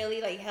really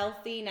really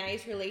healthy,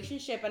 nice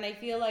relationship, and I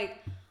feel I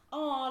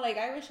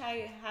wish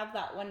I have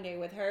that one day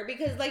with her,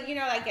 because I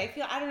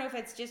feel, I don't know if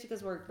it's just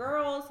because we're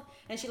girls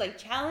and she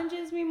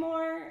challenges me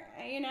more,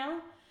 I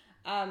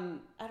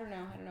don't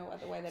know what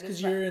the way that is.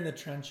 Because you're in the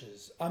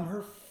trenches. I'm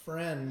her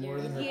friend more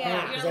than her Yeah.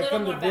 parent, You're because a I little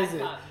come more to visit.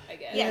 back up, I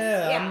guess.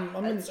 Yes,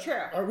 I'm that's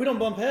true. We don't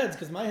bump heads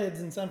because my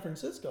head's in San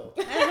Francisco.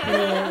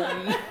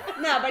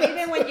 No, but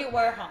even when you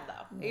were home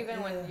though,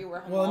 when you were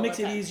home. Well, it all makes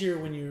the it time. easier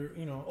when you're,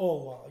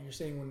 you're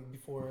saying when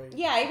before.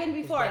 Yeah, even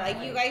before,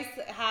 back you guys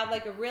have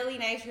a really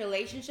nice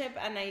relationship,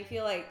 and I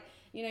feel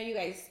you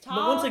guys talk.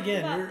 But once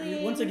again,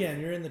 about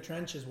you're in the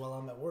trenches while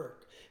I'm at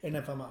work, and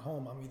if I'm at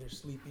home, I'm either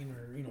sleeping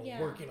or Yeah.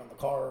 working on the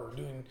car or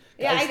doing.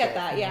 Yeah, guy I get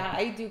stuff, that. Yeah,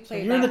 I do So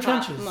play. you're in the that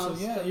part trenches, so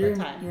most yeah, of you're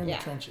the time. in Yeah.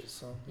 the trenches,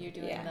 so You're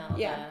doing Yeah. all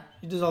Yeah.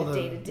 you did all the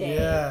the day-to-day.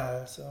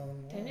 Yeah, so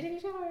time to take a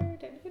shower, time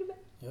to go to bed.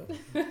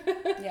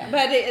 Yep. Yeah,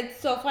 but it's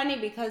so funny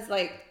because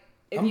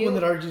if I'm you. one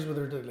that argues with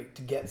her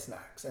to get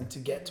snacks and to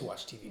get to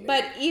watch TV.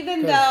 But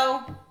even 'Cause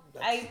though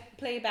that's- I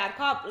play bad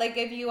cop,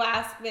 if you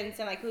ask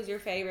Vincent who's your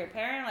favorite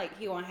parent,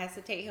 he won't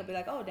hesitate. He'll be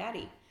like, oh,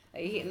 daddy.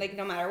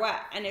 No matter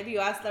what. And if you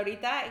ask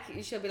Laurita,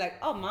 she'll be like,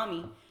 oh,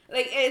 mommy.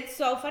 It's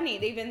so funny.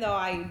 Even though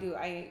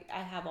I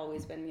have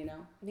always been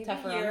Maybe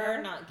tougher on you're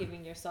her. not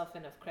giving yourself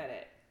enough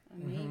credit.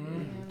 Maybe.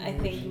 I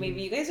think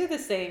maybe you guys are the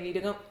same.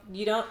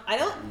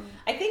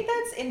 I think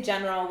that's in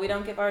general, we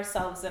don't give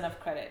ourselves enough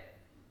credit,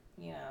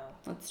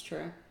 That's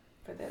true.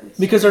 for this.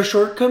 Because our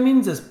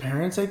shortcomings as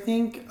parents, I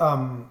think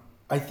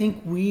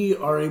we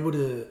are able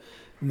to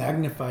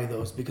magnify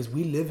those because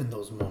we live in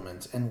those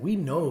moments, and we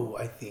know,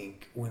 I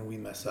think, when we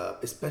mess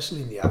up,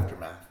 especially in the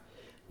aftermath.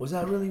 Was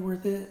that really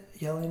worth it?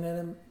 Yelling at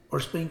him or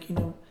spanking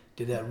him?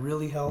 Did that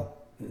really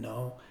help?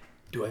 No.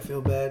 Do I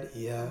feel bad?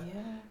 Yeah.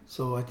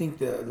 So I think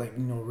that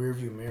rear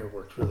view mirror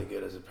works really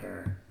good as a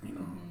parent.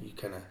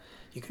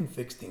 You can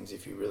fix things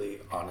if you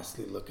really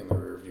honestly look in the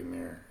rear view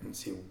mirror and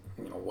see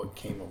what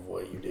came of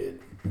what you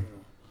did.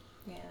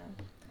 Yeah.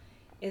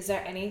 Is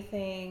there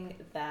anything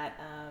that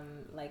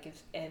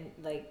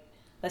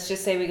let's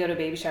just say we go to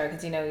baby shower,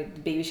 because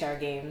baby shower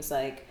games,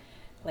 like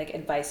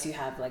advice you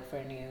have for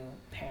a new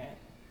parent.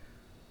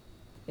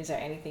 Is there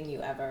anything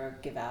you ever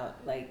give out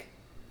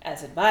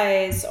as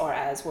advice or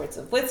as words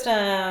of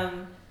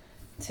wisdom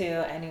to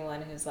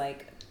anyone who's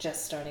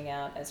just starting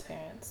out as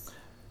parents?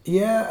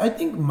 Yeah, I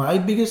think my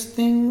biggest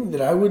thing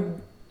that I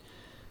would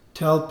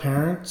tell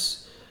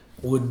parents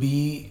would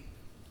be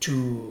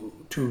to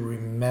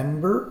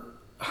remember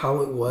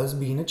how it was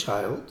being a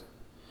child.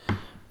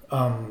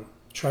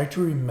 Try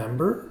to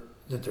remember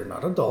that they're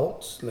not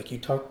adults, like you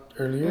talked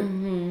earlier,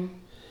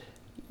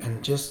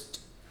 and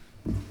just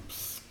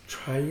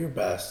try your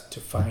best to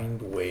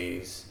find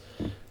ways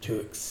to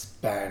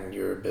expand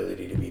your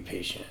ability to be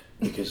patient,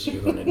 because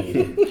you're going to need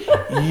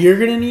it. You're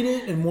going to need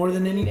it, and more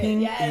than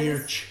anything,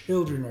 your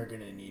children are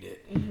going to need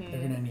it. They're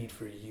going to need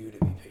for you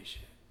to be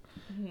patient.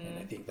 And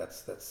I think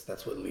that's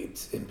what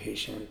leads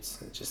impatience,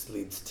 and just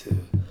leads to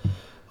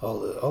all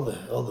the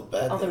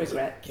bad All the things.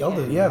 regret.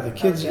 The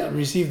kids guilt.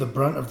 receive the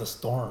brunt of the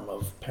storm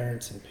of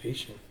parents'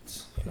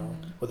 impatience,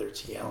 whether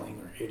it's yelling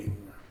or hitting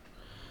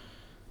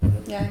or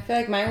whatever. Yeah, I feel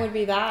like mine would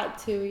be that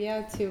too.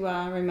 Yeah, to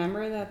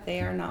remember that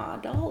they are not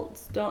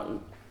adults.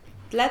 Don't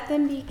let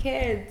them be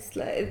kids.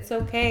 It's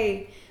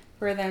okay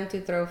for them to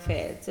throw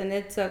fits, and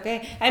it's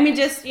okay. I mean,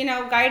 just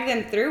guide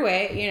them through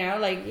it.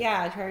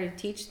 Try to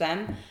teach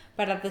them,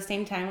 but at the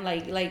same time,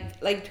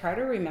 like try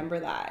to remember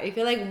that. I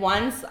feel like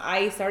once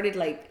I started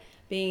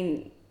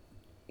being,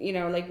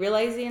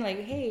 realizing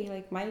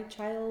hey, my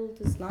child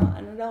is not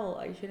an adult.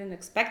 I shouldn't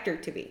expect her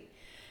to be.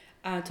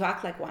 To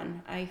act like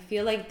one. I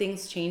feel like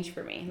things change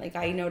for me.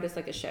 I noticed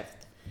a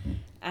shift.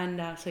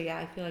 And I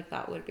feel like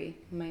that would be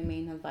my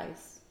main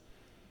advice.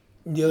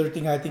 The other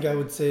thing I think I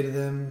would say to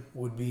them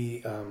would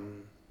be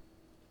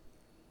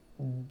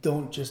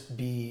don't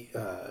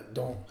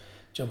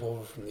jump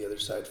over from the other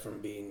side from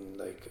being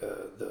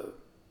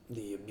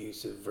the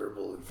abusive,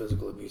 verbal and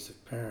physical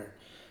abusive parent.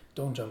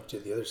 Don't jump to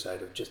the other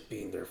side of just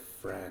being their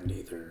friend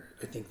either.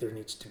 I think there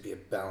needs to be a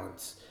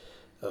balance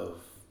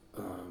of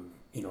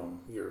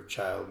your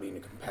child being a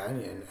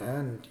companion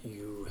and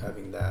you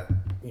having that,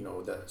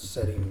 that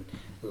setting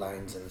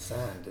lines in the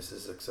sand. This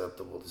is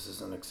acceptable. This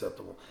is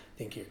unacceptable. I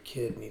think your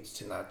kid needs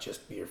to not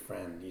just be your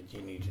friend.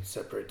 You need to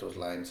separate those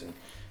lines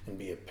and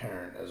be a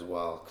parent as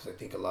well. Because I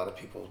think a lot of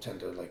people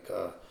tend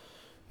to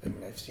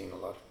I've seen a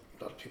lot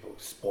of people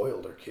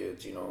spoil their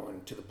kids,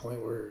 and to the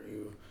point where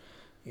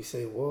you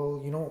say,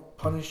 well, you don't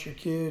punish your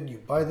kid. You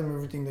buy them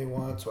everything they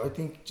want. So I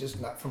think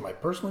just not from my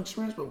personal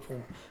experience, but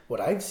from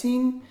what I've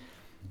seen,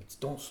 it's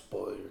don't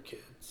spoil your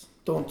kids.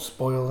 Don't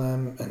spoil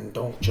them, and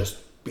don't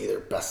just be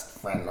their best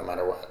friend no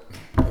matter what.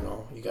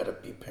 You got to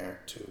be parent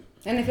too.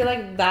 And I feel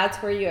like that's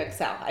where you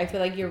excel. I feel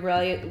like you're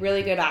really,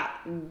 really good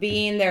at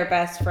being their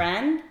best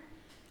friend,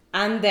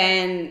 and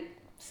then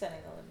setting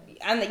the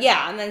limits.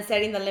 And then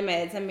setting the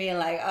limits and being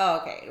like,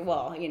 oh, okay,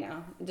 well,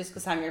 just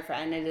because I'm your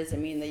friend, it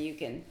doesn't mean that you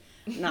can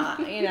not,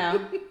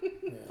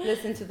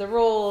 listen to the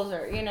rules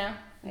or,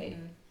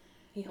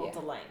 He holds a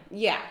line.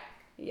 Yeah.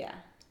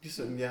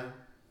 Just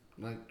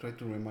try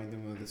to remind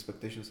them of the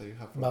expectations that you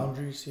have.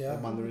 Boundaries,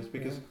 Boundaries,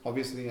 because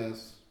obviously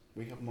as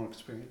we have more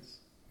experience,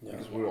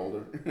 because we're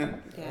older.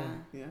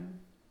 Yeah.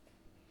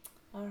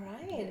 All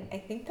right. I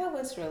think that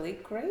was really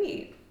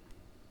great.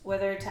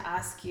 Whether to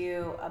ask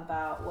you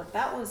about what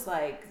that was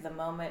like, the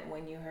moment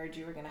when you heard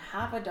you were going to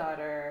have a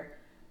daughter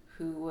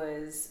who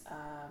was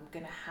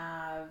going to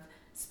have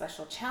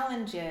special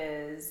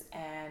challenges,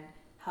 and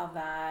how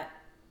that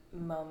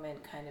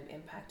moment kind of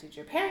impacted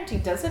your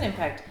parenting. Does it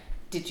impact?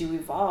 Did you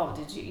evolve?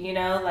 Did you,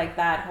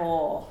 that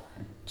whole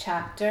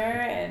chapter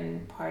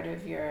and part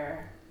of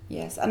your...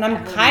 Yes, and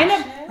I'm kind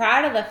of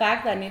proud of the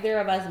fact that neither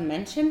of us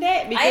mentioned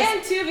it. I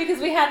am too, because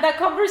we had that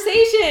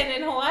conversation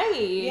in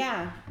Hawaii.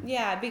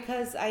 Yeah,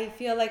 because I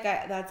feel like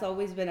that's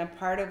always been a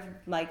part of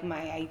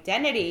my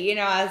identity,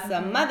 as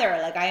a mother.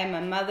 I am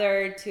a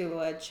mother to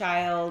a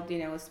child,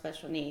 with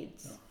special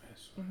needs. Oh,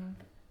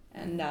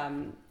 nice.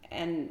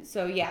 And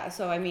so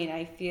I mean,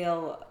 I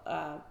feel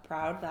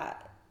proud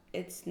that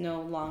it's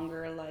no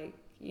longer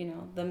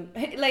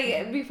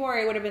before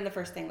it would have been the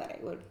first thing that I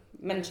would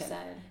mention.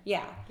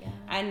 Yeah.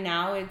 And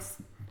now it's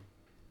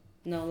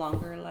no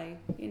longer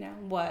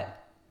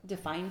what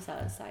defines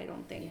us, I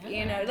don't think.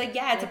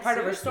 It's a part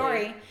of our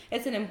story.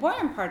 It's an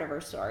important part of our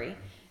story.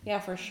 Yeah,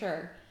 for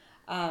sure.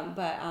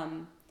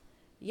 When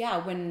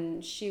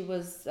she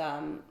was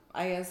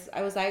I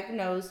was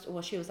diagnosed,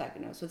 she was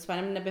diagnosed with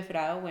spina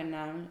bifida when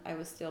I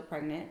was still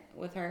pregnant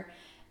with her,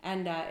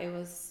 and it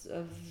was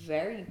a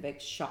very big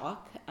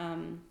shock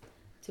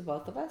to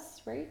both of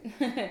us, right?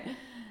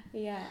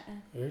 Yeah.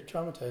 Very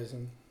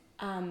traumatizing.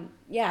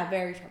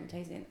 Very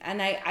traumatizing.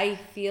 And I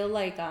feel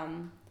like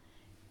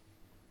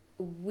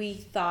we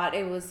thought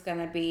it was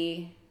gonna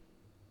be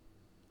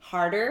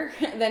harder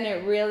than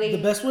it really...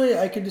 The best way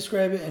I could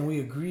describe it, and we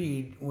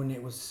agreed when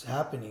it was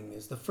happening,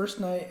 is the first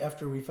night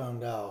after we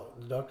found out,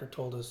 the doctor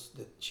told us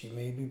that she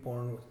may be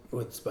born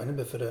with spina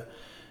bifida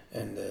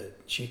and that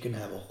she can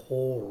have a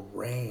whole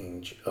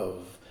range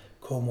of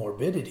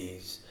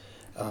comorbidities,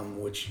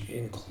 which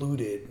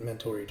included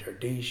mental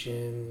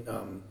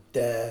retardation,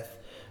 death,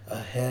 a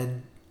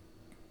head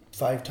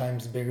 5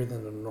 times bigger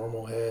than a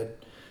normal head,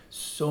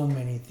 so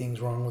many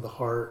things wrong with the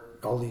heart,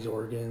 all these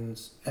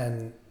organs,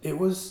 and it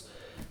was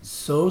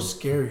so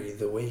scary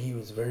the way he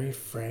was very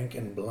frank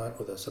and blunt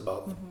with us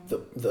about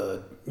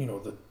the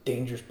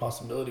dangerous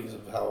possibilities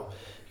of how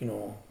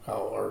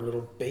our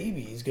little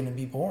baby is going to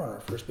be born,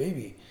 our first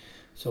baby.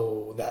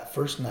 So that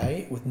first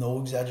night, with no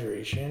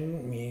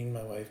exaggeration, me and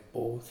my wife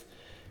both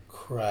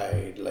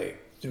cried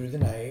through the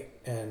night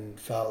and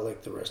felt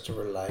like the rest of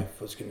her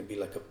life was going to be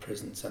like a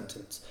prison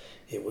sentence.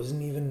 It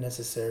wasn't even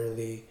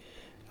necessarily,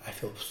 I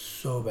feel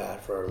so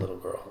bad for our little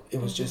girl. It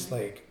was just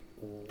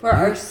for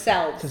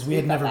ourselves, because we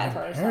had never been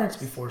parents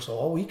before, so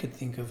all we could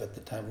think of at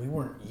the time, we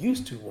weren't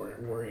used to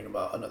worrying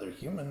about another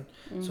human.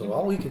 So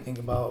all we could think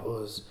about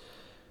was,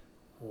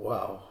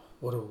 wow,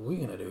 what are we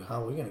gonna do?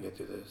 How are we gonna get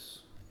through this?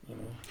 you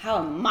know. How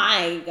am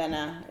I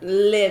gonna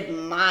live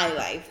my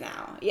life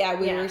now? Yeah,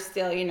 we Yeah. were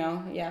still,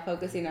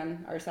 focusing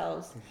on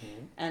ourselves.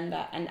 And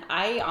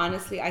I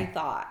honestly, I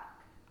thought,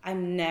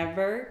 I'm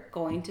never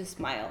going to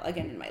smile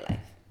again in my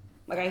life.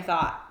 Like, I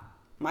thought,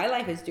 my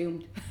life is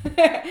doomed.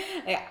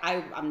 Like,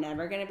 I'm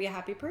never gonna be a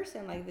happy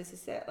person. Like, this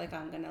is it. Like,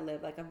 I'm gonna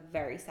live like a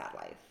very sad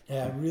life.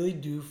 Yeah, I really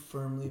do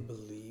firmly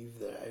believe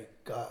that I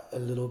got a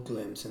little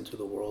glimpse into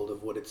the world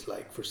of what it's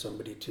like for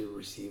somebody to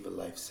receive a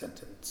life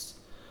sentence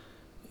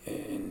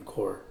in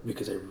court,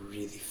 because I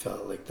really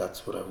felt like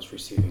that's what I was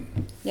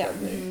receiving. Yeah. that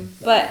day.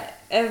 But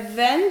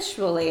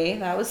eventually,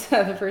 that was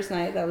the first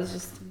night. That was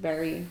just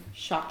very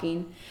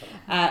shocking.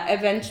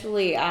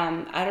 Eventually,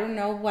 I don't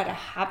know what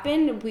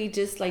happened. We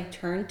just like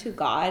turned to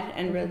God,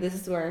 and this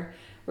is where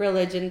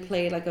religion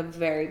played like a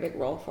very big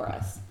role for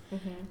us.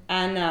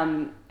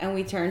 And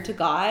we turned to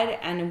God,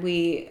 and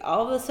we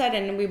all of a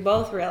sudden we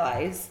both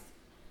realized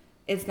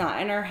it's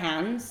not in our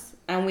hands,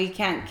 and we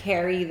can't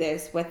carry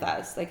this with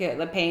us. Like,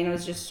 the pain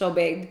was just so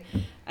big,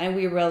 and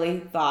we really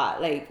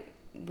thought, like,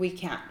 we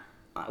can't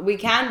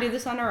do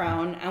this on our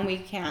own, and we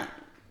can't,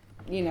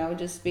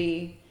 just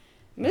be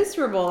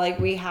miserable. Like,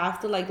 we have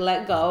to like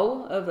let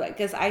go of, like,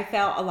 because I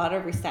felt a lot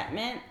of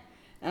resentment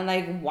and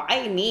like,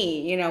 why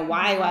me?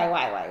 Why?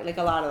 Like,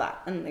 a lot of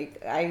that, and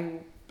like I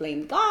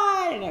blamed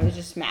God, and I was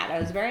just mad. I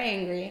was very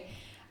angry.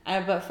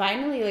 But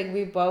finally, like,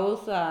 we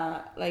both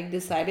like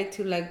decided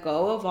to let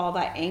go of all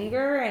that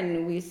anger,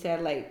 and we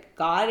said, like,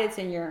 God, it's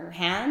in your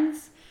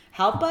hands.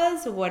 Help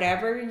us.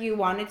 Whatever you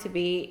want it to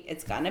be,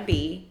 it's gonna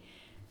be,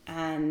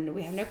 and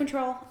we have no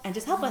control. And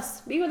just help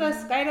us, be with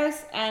us, guide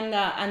us, and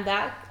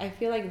that, I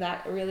feel like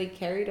that really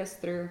carried us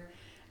through.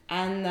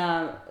 And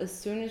as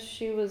soon as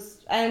she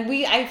was,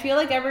 I feel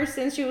like ever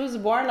since she was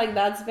born, like,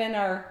 that's been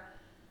our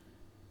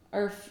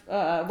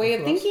way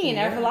of thinking,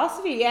 our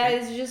philosophy. Yeah,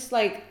 it's just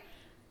like,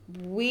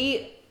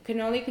 we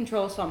can only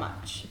control so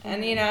much,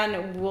 and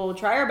and we'll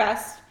try our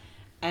best,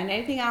 and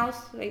anything else,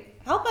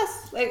 like, help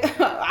us. Like,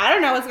 I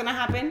don't know what's gonna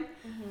happen.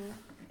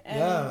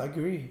 Yeah, I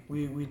agree.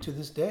 We to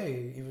this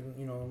day,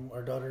 even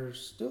our daughter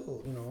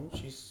still,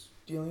 she's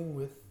dealing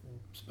with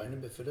spina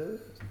bifida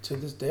to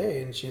this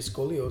day, and she has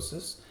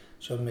scoliosis.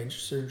 She'll have major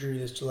surgery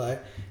this July,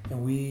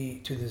 and we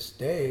to this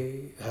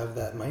day have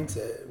that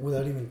mindset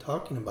without even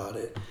talking about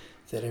it,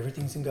 that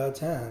everything's in God's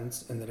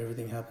hands and that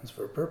everything happens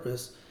for a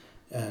purpose.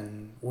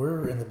 And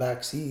we're in the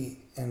back seat,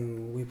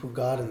 and we put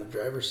God in the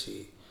driver's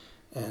seat,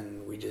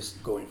 and we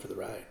just going for the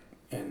ride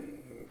and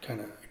kind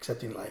of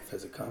accepting life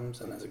as it comes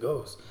and as it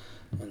goes.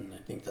 And I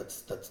think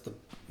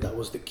that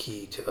was the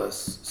key to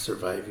us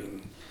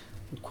surviving,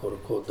 quote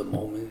unquote, the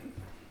moment.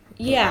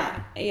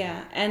 Yeah.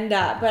 And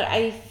but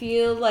I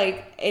feel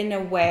like, in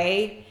a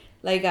way,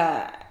 like,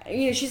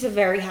 she's a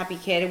very happy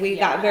kid. We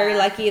got very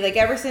lucky. Like,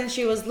 ever since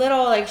she was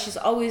little, like, she's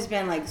always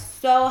been like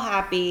so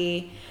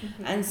happy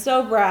and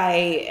so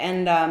bright,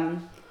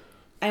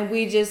 and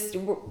we just,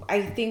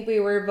 I think we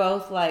were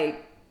both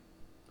like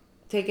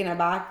taken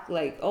aback,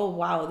 like, oh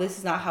wow, this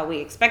is not how we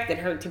expected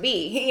her to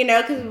be,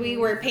 because we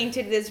were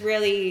painted this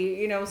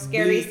really,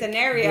 scary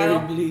scenario.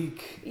 Very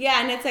bleak.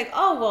 Yeah, and it's like,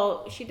 oh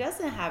well, she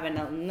doesn't have an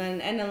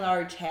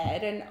enlarged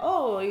head, and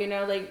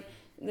like,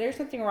 there's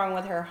something wrong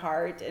with her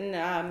heart,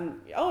 and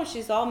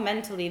she's all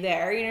mentally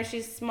there,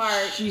 she's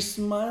smart. She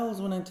smiles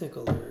when I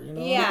tickle her,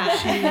 Yeah.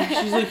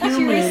 she's a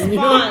human. She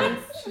responds.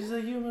 She's a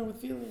human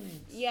with feelings.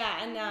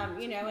 Yeah, and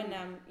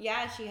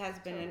she has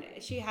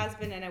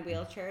been in a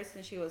wheelchair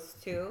since she was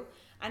 2,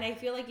 and I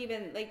feel like,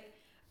 even like,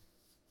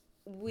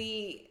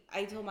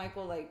 I told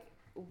Michael, like,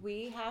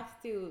 we have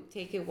to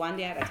take it one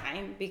day at a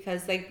time,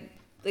 because like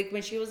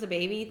when she was a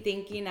baby,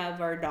 thinking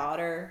of our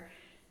daughter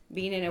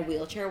being in a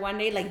wheelchair one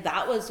day, like,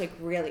 that was like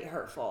really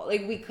hurtful.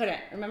 Like, we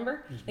couldn't,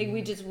 remember? Like,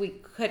 we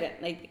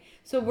couldn't, like,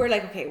 so we're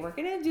like, okay, we're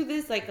gonna do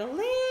this like a little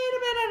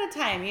bit at a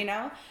time,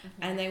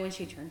 And then when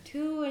she turned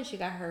 2 and she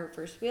got her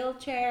first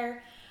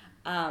wheelchair,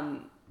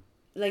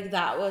 like,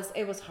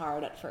 it was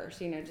hard at first,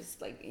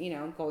 just like,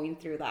 going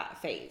through that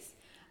phase.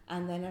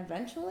 And then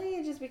eventually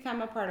it just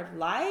became a part of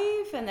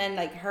life. And then,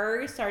 like,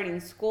 her starting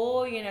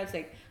school, it's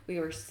like,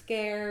 we were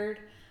scared.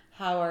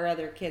 How are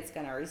other kids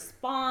gonna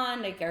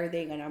respond? Like, are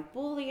they gonna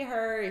bully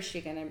her? Is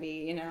she gonna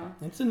be,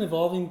 It's an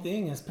evolving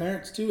thing as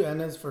parents too,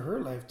 and as for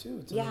her life too.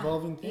 It's an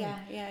evolving thing.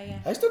 Yeah.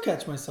 I still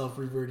catch myself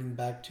reverting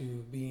back to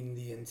being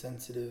the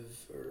insensitive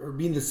or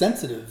being the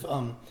sensitive,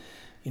 one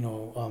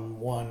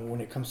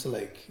when it comes to,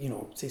 like,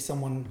 say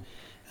someone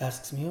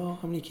asks me, oh,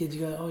 how many kids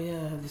you got? Oh yeah,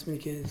 I have this many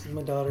kids.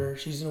 My daughter,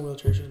 she's in a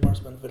wheelchair. She's more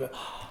benefit.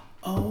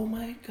 Oh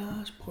my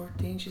gosh, poor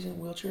thing, she's in a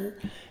wheelchair.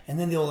 And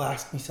then they'll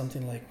ask me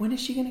something like, when is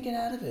she going to get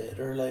out of it?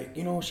 Or like,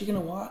 is she going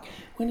to walk?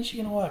 When is she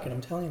going to walk? And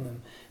I'm telling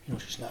them,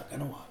 she's not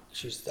going to walk.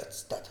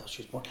 That's how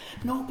she's born.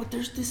 No, but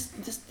there's this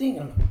thing.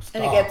 And I'm like,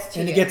 stop.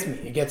 And it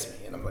gets me.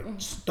 And I'm like,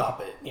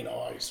 stop it.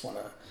 I just want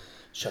to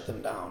shut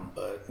them down.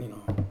 But,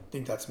 I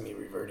think that's me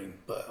reverting.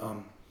 But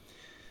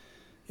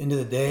end of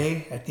the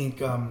day, I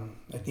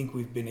think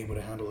we've been able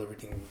to handle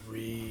everything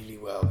really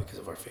well because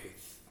of our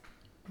faith.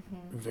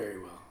 Very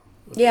well.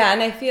 Yeah,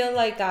 and I feel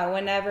like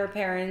whenever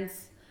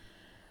parents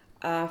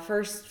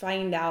first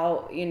find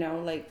out, you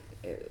know, like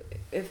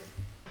if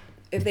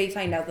they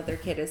find out that their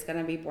kid is going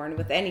to be born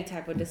with any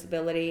type of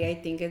disability, I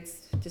think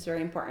it's just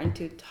very important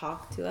to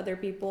talk to other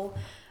people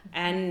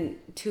and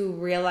to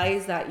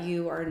realize that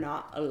you are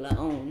not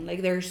alone.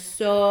 Like, there's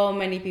so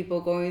many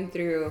people going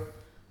through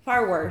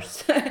far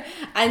worse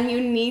and you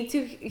need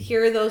to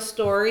hear those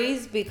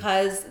stories,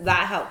 because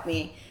that helped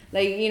me.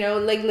 Like, you know,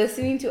 like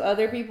listening to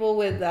other people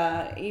with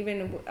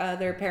even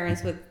other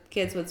parents with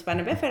kids with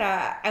spina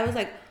bifida, I was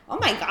like, oh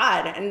my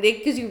God. And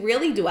because you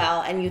really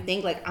dwell and you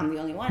think like, I'm the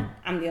only one,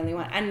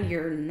 and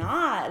you're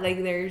not.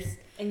 Like, there's,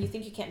 and you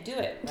think you can't do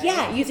it, right?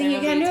 Yeah, you think you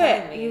can do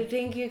it. You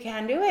think you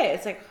can do it.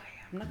 It's like,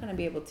 I'm not going to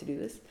be able to do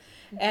this.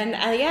 And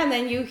yeah, and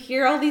then you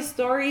hear all these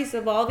stories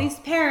of all these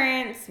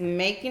parents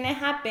making it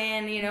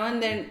happen, you know,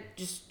 and then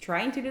just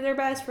trying to do their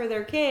best for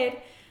their kid,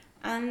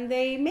 and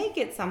they make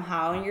it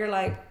somehow, and you're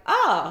like,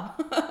 oh,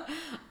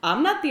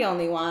 I'm not the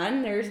only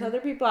one. There's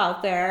other people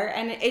out there,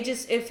 and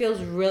it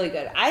feels really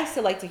good. I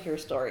still like to hear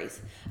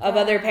stories of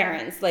other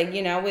parents, like,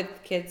 you know, with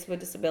kids with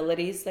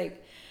disabilities,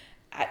 like,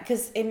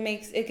 because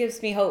it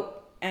gives me hope.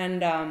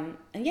 And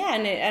yeah,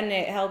 and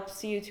it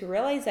helps you to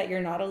realize that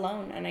you're not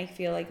alone, and I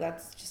feel like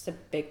that's just a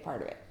big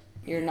part of it.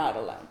 You're not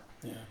alone.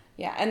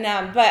 Yeah. And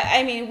but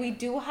I mean, we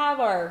do have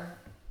our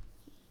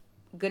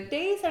good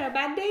days and our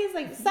bad days.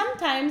 Like,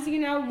 sometimes, you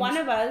know, one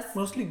of us,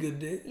 mostly good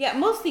days. Yeah,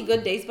 mostly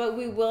good days, but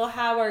we will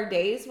have our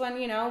days when,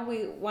 you know,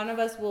 one of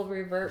us will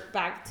revert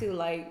back to,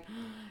 like,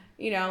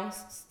 you know,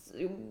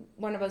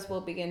 one of us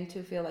will begin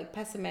to feel like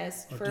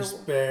pessimist, or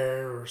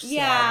despair, or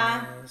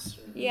sadness.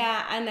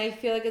 Yeah, and I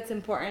feel like it's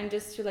important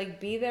just to, like,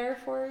 be there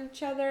for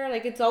each other.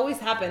 Like, it's always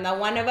happened that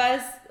one of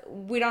us,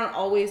 we don't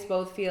always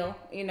both feel,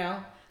 you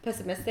know,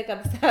 pessimistic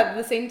at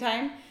the same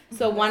time.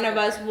 So one of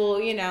us will,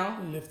 you know,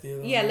 lift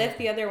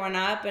the other one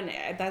up, and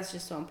that's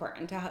just so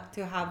important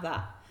to have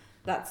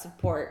that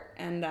support.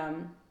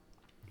 And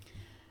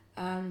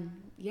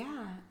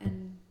yeah.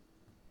 And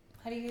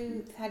how do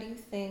you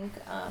think,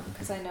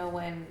 because I know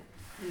when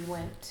we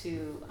went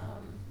to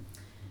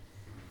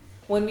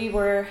when we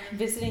were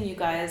visiting you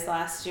guys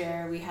last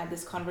year, we had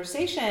this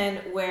conversation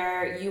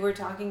where you were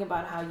talking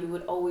about how you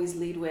would always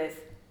lead with,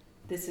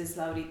 this is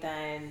Laurita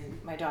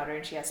and my daughter,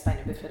 and she has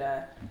spina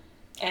bifida.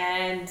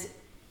 And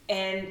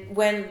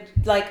when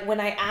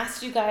I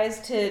asked you guys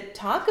to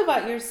talk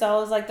about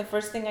yourselves, like, the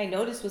first thing I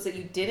noticed was that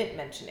you didn't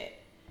mention it.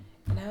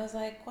 And I was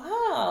like,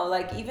 wow,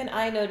 like, even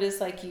I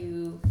noticed, like,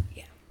 you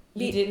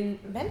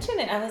didn't mention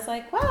it. I was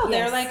like, wow,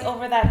 they're like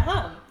over that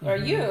hump, or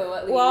you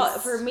at least. Well,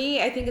 for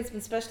me, I think it's been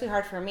especially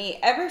hard for me.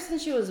 Ever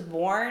since she was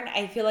born,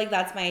 I feel like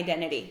that's my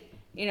identity.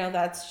 You know,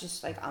 that's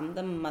just like, I'm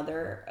the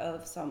mother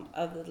of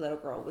the little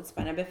girl with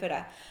spina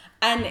bifida.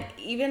 And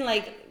even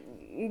like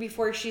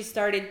before she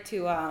started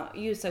to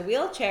use a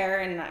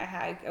wheelchair and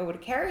I would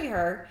carry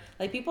her,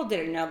 like, people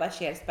didn't know that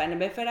she had spina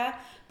bifida.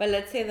 But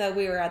let's say that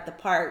we were at the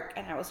park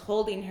and I was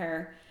holding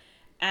her,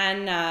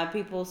 and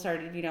people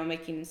started, you know,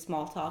 making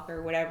small talk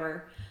or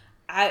whatever.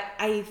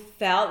 I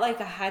felt like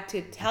I had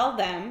to tell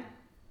them,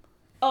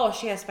 oh,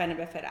 she has spina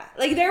bifida.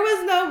 Like, there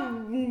was no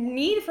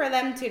need for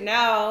them to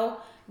know,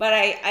 but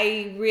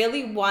I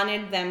really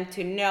wanted them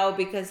to know,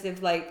 because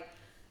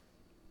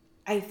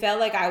I felt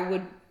like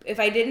if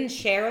I didn't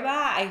share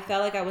that, I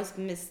felt like I was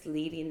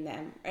misleading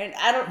them. And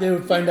they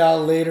would find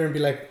out later and be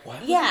like, why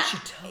didn't she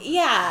tell us?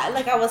 Yeah,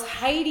 like I was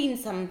hiding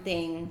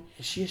something.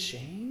 Is she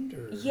ashamed?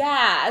 Or?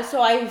 Yeah,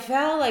 so I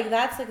felt like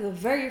that's like the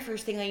very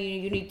first thing that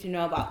you need to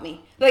know about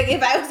me. Like,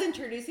 if I was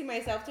introducing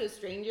myself to a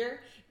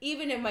stranger,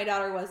 even if my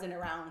daughter wasn't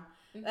around,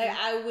 like,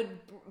 I would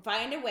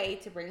find a way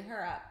to bring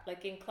her up.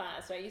 Like in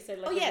class, right? You said,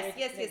 like, oh, yes.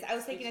 I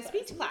was taking a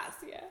speech class.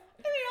 Yeah. I mean,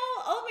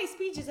 all of my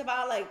speeches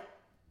about, like,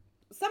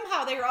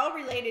 somehow they were all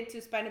related to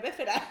spina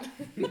bifida.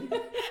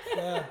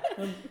 Yeah.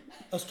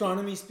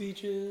 Astronomy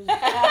speeches. And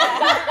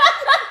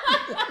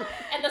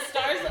the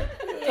stars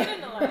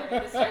didn't align.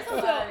 The stars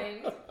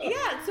aligned.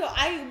 Yeah, so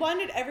I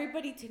wanted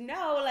everybody to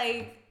know,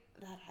 like,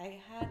 that I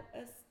had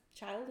a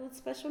child with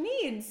special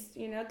needs,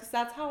 you know, because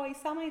that's how I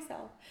saw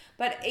myself.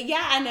 But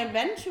yeah, and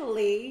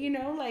eventually, you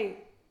know,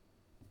 like,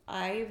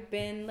 I've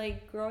been,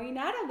 like, growing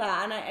out of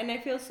that, and I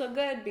feel so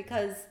good,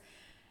 because,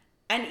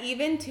 and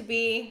even to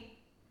be,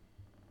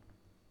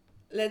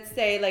 let's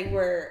say, like,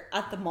 we're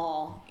at the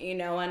mall, you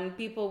know, and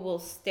people will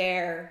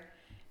stare,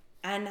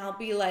 and I'll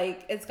be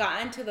like, it's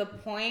gotten to the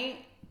point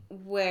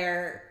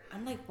where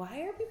I'm like,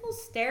 why are people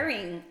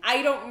staring?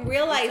 I don't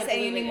realize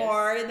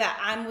anymore that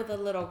I'm with a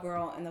little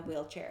girl in the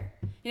wheelchair.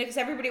 You know, because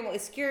everybody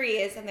is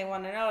curious and they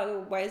want to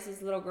know, why is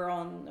this little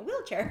girl in the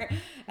wheelchair?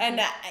 And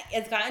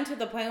it's gotten to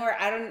the point where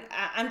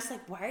I'm just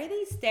like, why are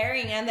they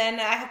staring? And then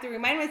I have to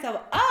remind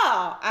myself,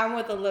 oh, I'm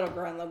with a little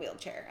girl in the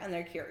wheelchair, and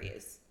they're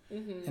curious.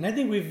 Mm-hmm. And I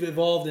think we've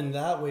evolved in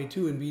that way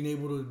too, and being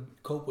able to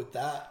cope with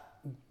that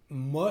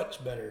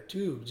much better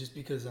too. Just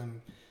because I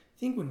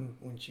think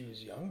when she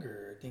was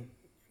younger, I think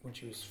when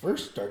she was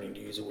first starting to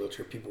use a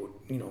wheelchair, people would,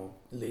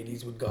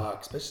 ladies would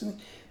gawk, especially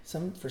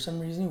for some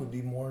reason it would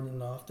be more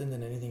than often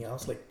than anything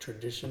else, like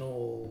traditional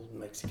old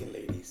Mexican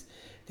ladies.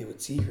 They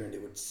would see her and they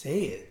would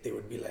say it. They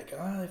would be like,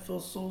 I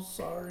feel so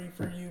sorry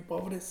for you,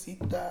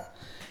 pobrecita.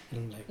 And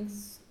I'm like,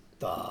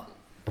 stop.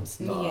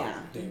 Yeah.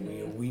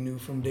 We knew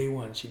from day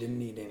one she didn't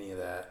need any of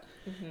that.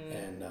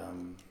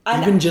 And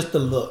even just the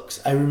looks.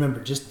 I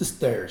remember just the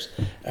stares.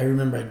 I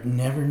remember I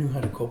never knew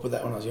how to cope with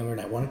that when I was younger, and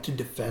I wanted to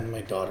defend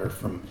my daughter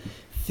from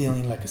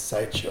feeling like a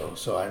sideshow.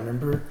 So I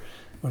remember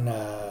when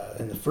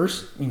in the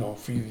first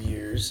few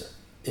years,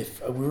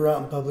 if we were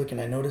out in public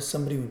and I noticed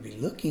somebody would be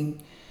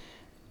looking,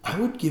 I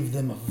would give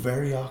them a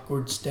very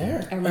awkward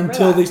stare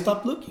until they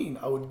stopped looking.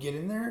 I would get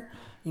in there,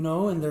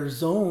 in their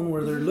zone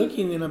where they're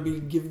looking, and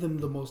I'd give them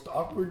the most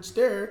awkward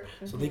stare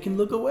so they can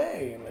look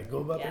away and go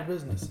about their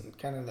business, and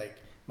kind of like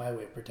my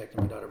way of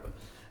protecting my daughter. But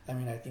I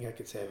mean, I think I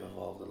could say I've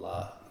evolved a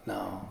lot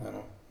now.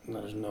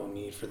 There's no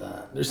need for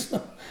that.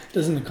 It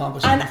doesn't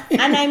accomplish anything.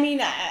 And I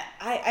mean,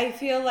 I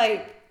feel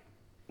like,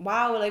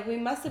 wow, we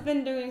must have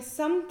been doing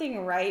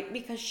something right,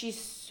 because she's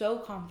so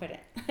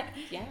confident.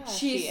 Yeah,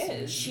 she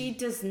is. She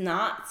does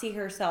not see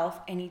herself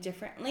any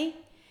differently.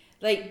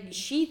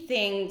 She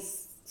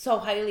thinks so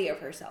highly of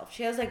herself.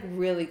 She has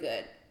really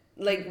good,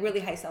 really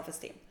high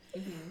self-esteem.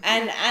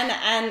 And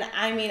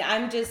I mean,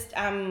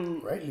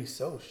 I'm rightly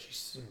so.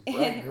 She's a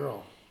bright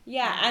girl.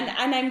 Yeah, and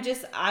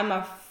I'm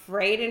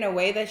afraid in a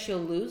way that she'll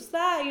lose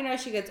that.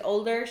 She gets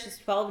older. She's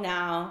 12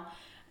 now.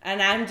 And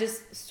I'm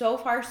just, so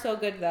far so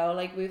good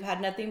though. We've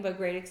had nothing but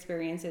great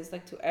experiences,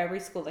 to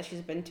every school that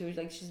she's been to.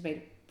 She's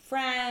made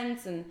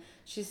friends, and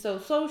she's so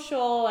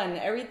social, and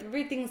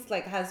everything's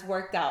has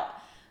worked out.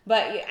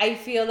 But I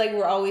feel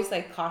we're always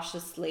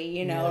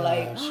cautiously,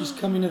 she's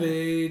coming of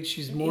age.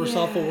 She's more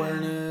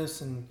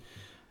self-awareness, and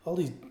all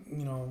these,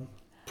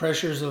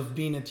 pressures of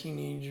being a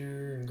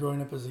teenager and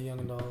growing up as a young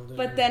adult.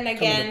 But then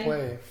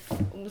again,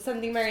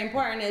 something very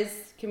important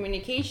is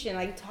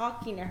communication,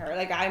 talking to her.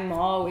 I'm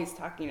always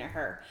talking to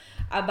her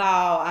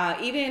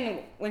about, even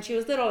when she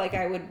was little,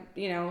 I would,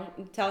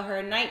 tell her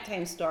a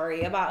nighttime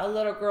story about a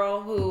little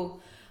girl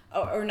who,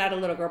 or not a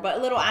little girl, but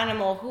a little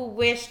animal who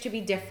wished to be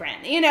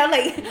different,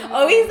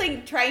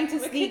 always trying to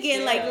sneak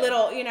in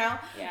little,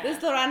 this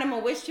little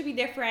animal wished to be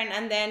different,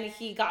 and then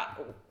he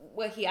got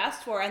what he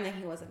asked for, and then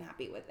he wasn't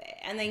happy with it,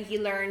 and then he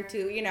learned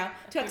to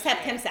to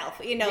accept himself,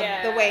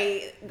 the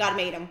way God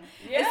made him.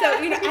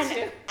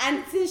 So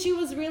and since she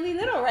was really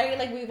little,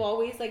 right, we've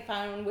always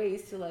found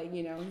ways to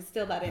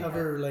instill that in have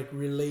her.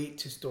 Relate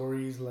to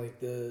stories like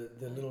the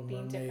Little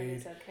Mermaid,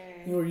 is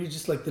okay. or you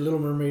just the Little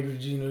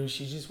Mermaid,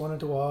 she just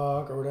wanted to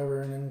walk or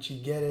whatever, and then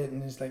she'd get it,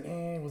 and it's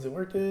was it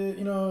worth it?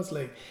 It's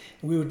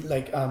we would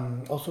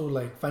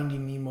also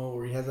Finding Nemo,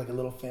 where he has a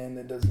little fin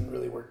that doesn't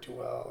really work too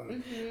well,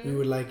 and we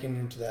would liken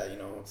him to that.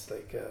 It's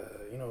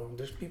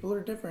there's people who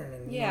are different,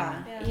 and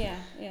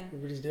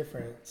everybody's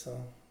different.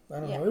 So I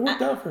don't know. It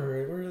worked out for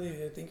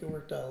her. I think it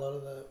worked out. A lot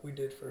of that we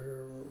did for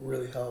her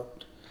really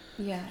helped.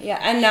 Yeah,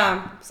 and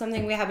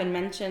something we haven't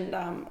mentioned.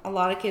 A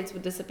lot of kids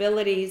with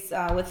disabilities,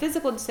 with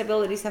physical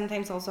disabilities,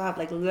 sometimes also have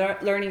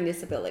learning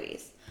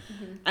disabilities,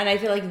 and I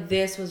feel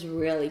this was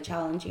really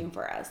challenging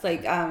for us.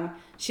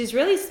 She's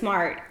really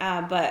smart,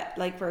 but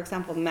for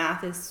example,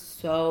 math is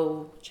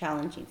so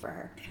challenging for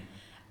her.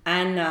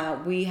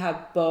 And we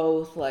have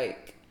both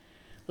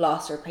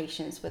lost our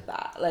patience with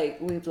that.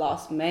 We've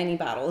lost many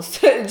battles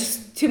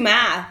to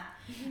math.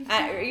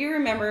 You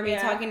remember me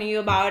talking to you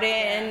about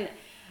it,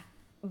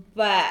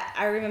 but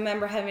I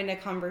remember having a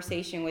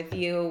conversation with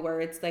you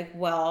where it's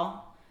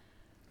well,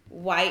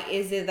 why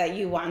is it that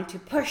you want to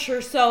push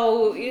her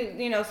so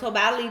so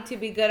badly to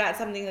be good at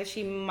something that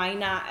she might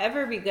not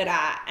ever be good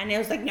at? And it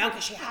was no,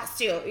 because she has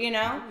to,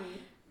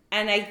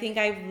 And I think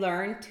I've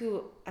learned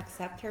to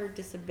accept her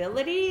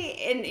disability,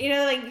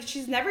 and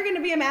she's never going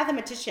to be a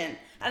mathematician,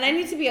 and I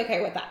need to be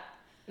okay with that.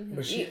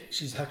 But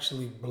she's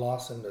actually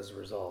blossomed as a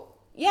result.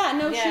 Yeah,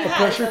 no, she has. The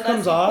pressure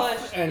comes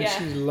off, and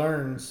she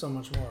learns so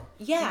much more.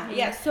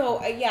 Yeah.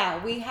 So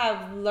we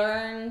have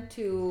learned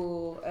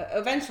to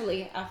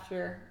eventually,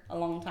 after a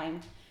long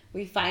time,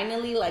 we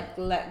finally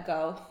let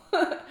go.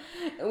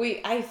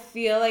 I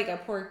feel like a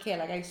poor kid.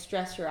 I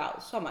stressed her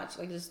out so much.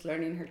 Just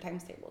learning her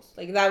times tables.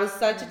 That was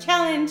such a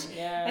challenge.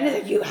 Yeah. And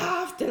it's you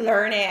have to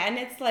learn it. And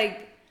it's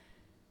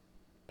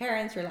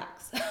parents,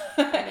 relax.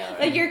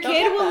 Your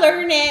kid will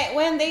learn it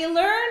when they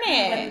learn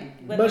it.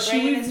 When the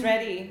brain is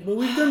ready. But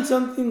we've done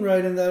something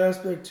right in that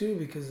aspect too,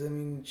 because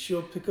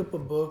she'll pick up a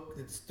book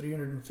that's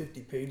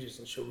 350 pages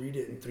and she'll read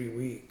it in 3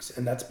 weeks,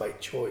 and that's by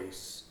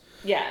choice.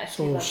 Yeah.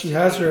 So she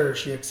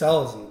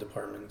excels in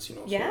departments,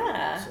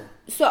 Yeah.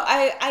 So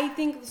I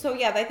think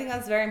I think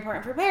that's very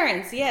important for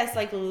parents. Yes,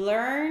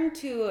 learn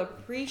to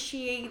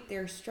appreciate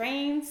their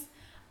strengths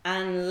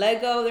and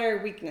let go of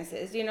their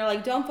weaknesses.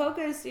 Don't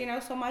focus,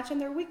 so much on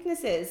their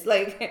weaknesses.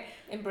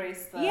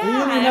 Embrace them.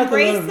 Yeah,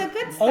 embrace the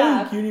good stuff. I don't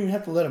think you don't even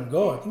have to let them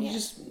go. I think you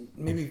just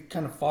maybe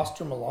kind of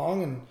foster them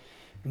along and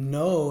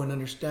know and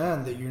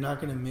understand that you're not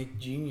going to make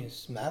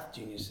math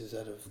geniuses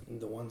out of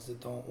the ones that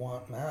don't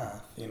want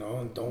math, and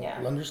don't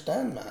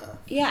understand math.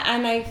 Yeah,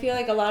 and I feel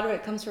like a lot of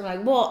it comes from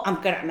like, well, I'm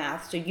good at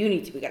math, so you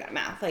need to be good at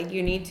math. Like,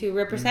 you need to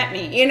represent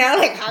me,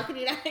 like, how could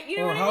you not,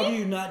 or how do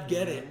you not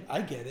get it?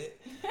 I get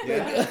it.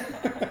 Yeah.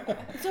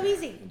 It's so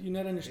easy. Do you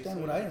not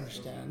understand what I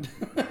understand?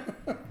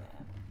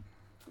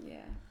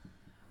 Yeah.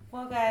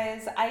 Well,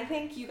 guys, I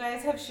think you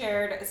guys have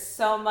shared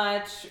so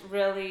much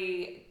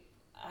really,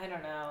 I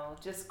don't know,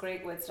 just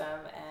great wisdom.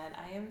 And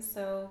I am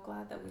so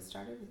glad that we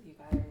started with you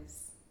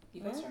guys.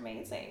 You guys are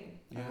amazing.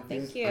 Yeah,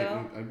 Thank you.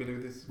 I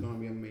believe this is going to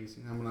be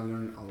amazing. I'm going to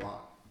learn a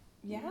lot.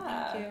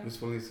 Yeah. Thank you. Just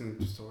for listening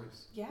to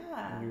stories.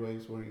 Yeah. You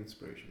guys were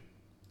inspiration.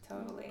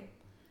 Totally.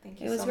 Thank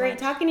you It was so great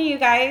much. talking to you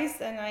guys,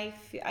 and I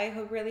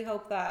really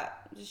hope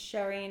that just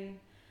sharing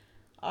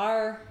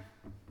our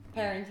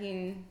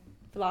parenting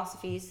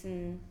philosophies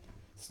and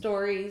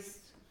stories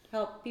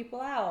help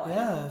people out.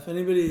 Yeah, if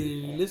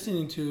anybody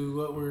listening to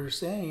what we're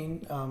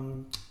saying,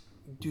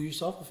 do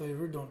yourself a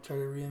favor. Don't try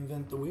to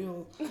reinvent the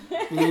wheel.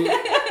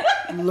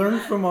 Learn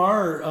from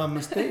our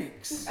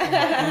mistakes.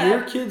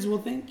 Your kids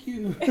will thank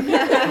you.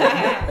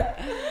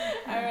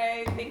 All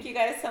right. Thank you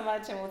guys so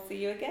much, and we'll see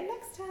you again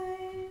next time.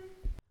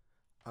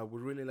 I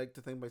would really like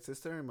to thank my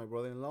sister and my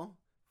brother-in-law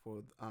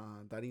for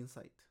that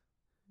insight.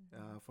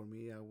 For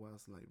me, I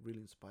was like really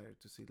inspired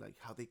to see like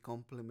how they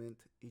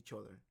complement each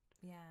other.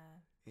 Yeah.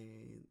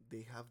 And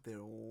they have their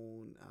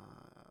own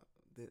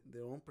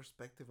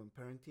perspective on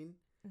parenting,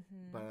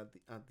 but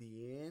at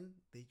the end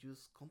they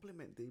just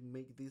complement. They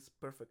make this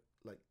perfect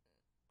like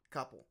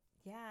couple.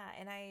 Yeah,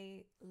 and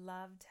I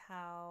loved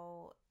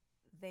how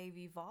they've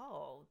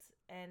evolved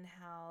and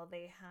how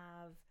they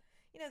have,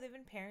 they've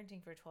been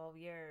parenting for 12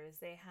 years.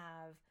 They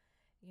have,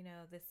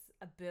 this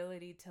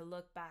ability to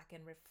look back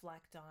and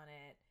reflect on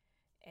it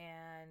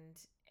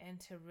and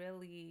to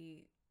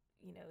really,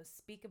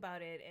 speak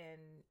about it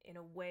in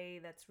a way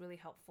that's really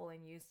helpful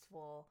and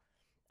useful,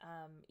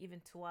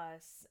 even to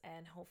us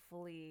and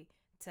hopefully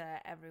to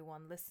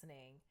everyone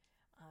listening,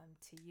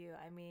 to you.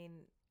 I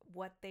mean,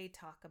 what they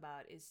talk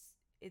about it's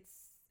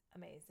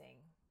amazing.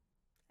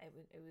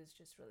 It was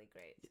just really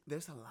great.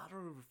 There's a lot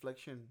of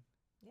reflection.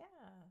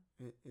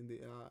 Yeah. In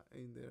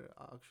their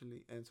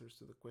actually answers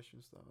to the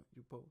questions that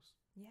you pose.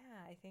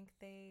 Yeah, I think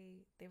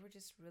they were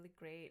just really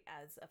great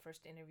as a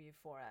first interview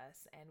for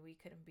us, and we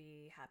couldn't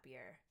be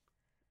happier.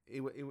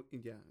 It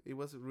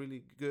was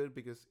really good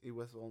because it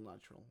was all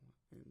natural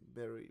and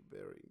very,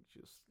 very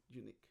just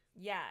unique.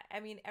 Yeah,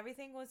 I mean,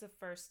 everything was a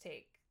first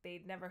take.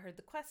 They'd never heard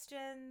the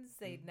questions.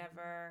 They'd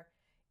never,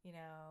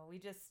 we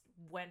just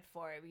went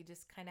for it. We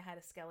just kind of had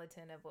a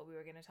skeleton of what we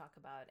were going to talk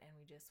about, and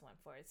we just went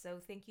for it. So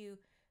thank you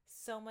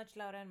so much,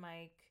 Laura and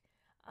Mike,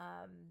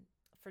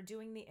 for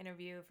doing the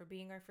interview, for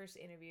being our first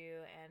interview,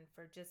 and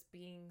for just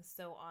being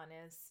so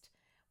honest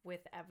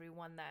with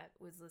everyone that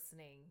was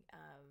listening.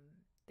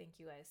 Thank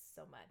you guys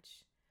so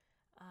much.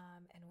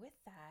 And with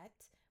that,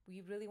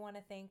 we really want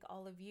to thank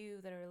all of you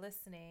that are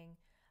listening,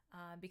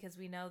 because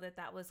we know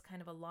that was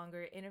kind of a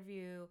longer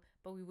interview,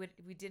 but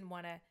we didn't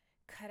want to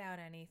cut out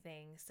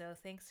anything. So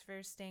thanks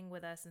for staying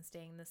with us and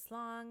staying this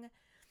long.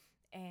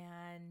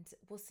 And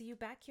we'll see you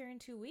back here in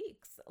 2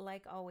 weeks.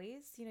 Like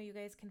always, you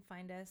guys can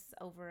find us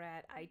over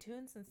at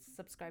iTunes and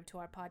subscribe to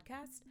our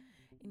podcast.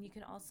 And you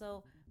can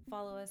also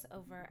follow us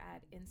over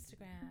at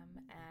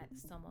Instagram at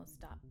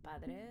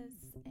somos.padres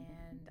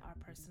and our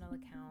personal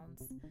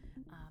accounts.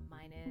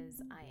 Mine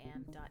is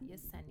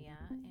iam.yesenia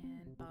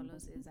and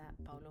Paulo's is at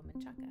Paulo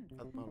Menchaca.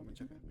 At Paulo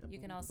Menchaca. Yep. You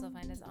can also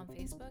find us on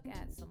Facebook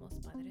at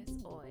Somos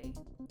Padres Hoy.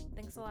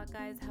 Thanks a lot,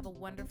 guys. Have a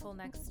wonderful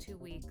next 2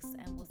 weeks,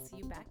 and we'll see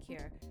you back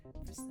here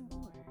for some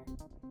more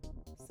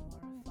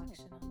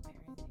reflection on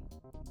parenting.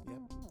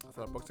 Yep.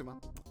 Hasta la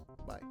próxima.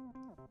 Bye.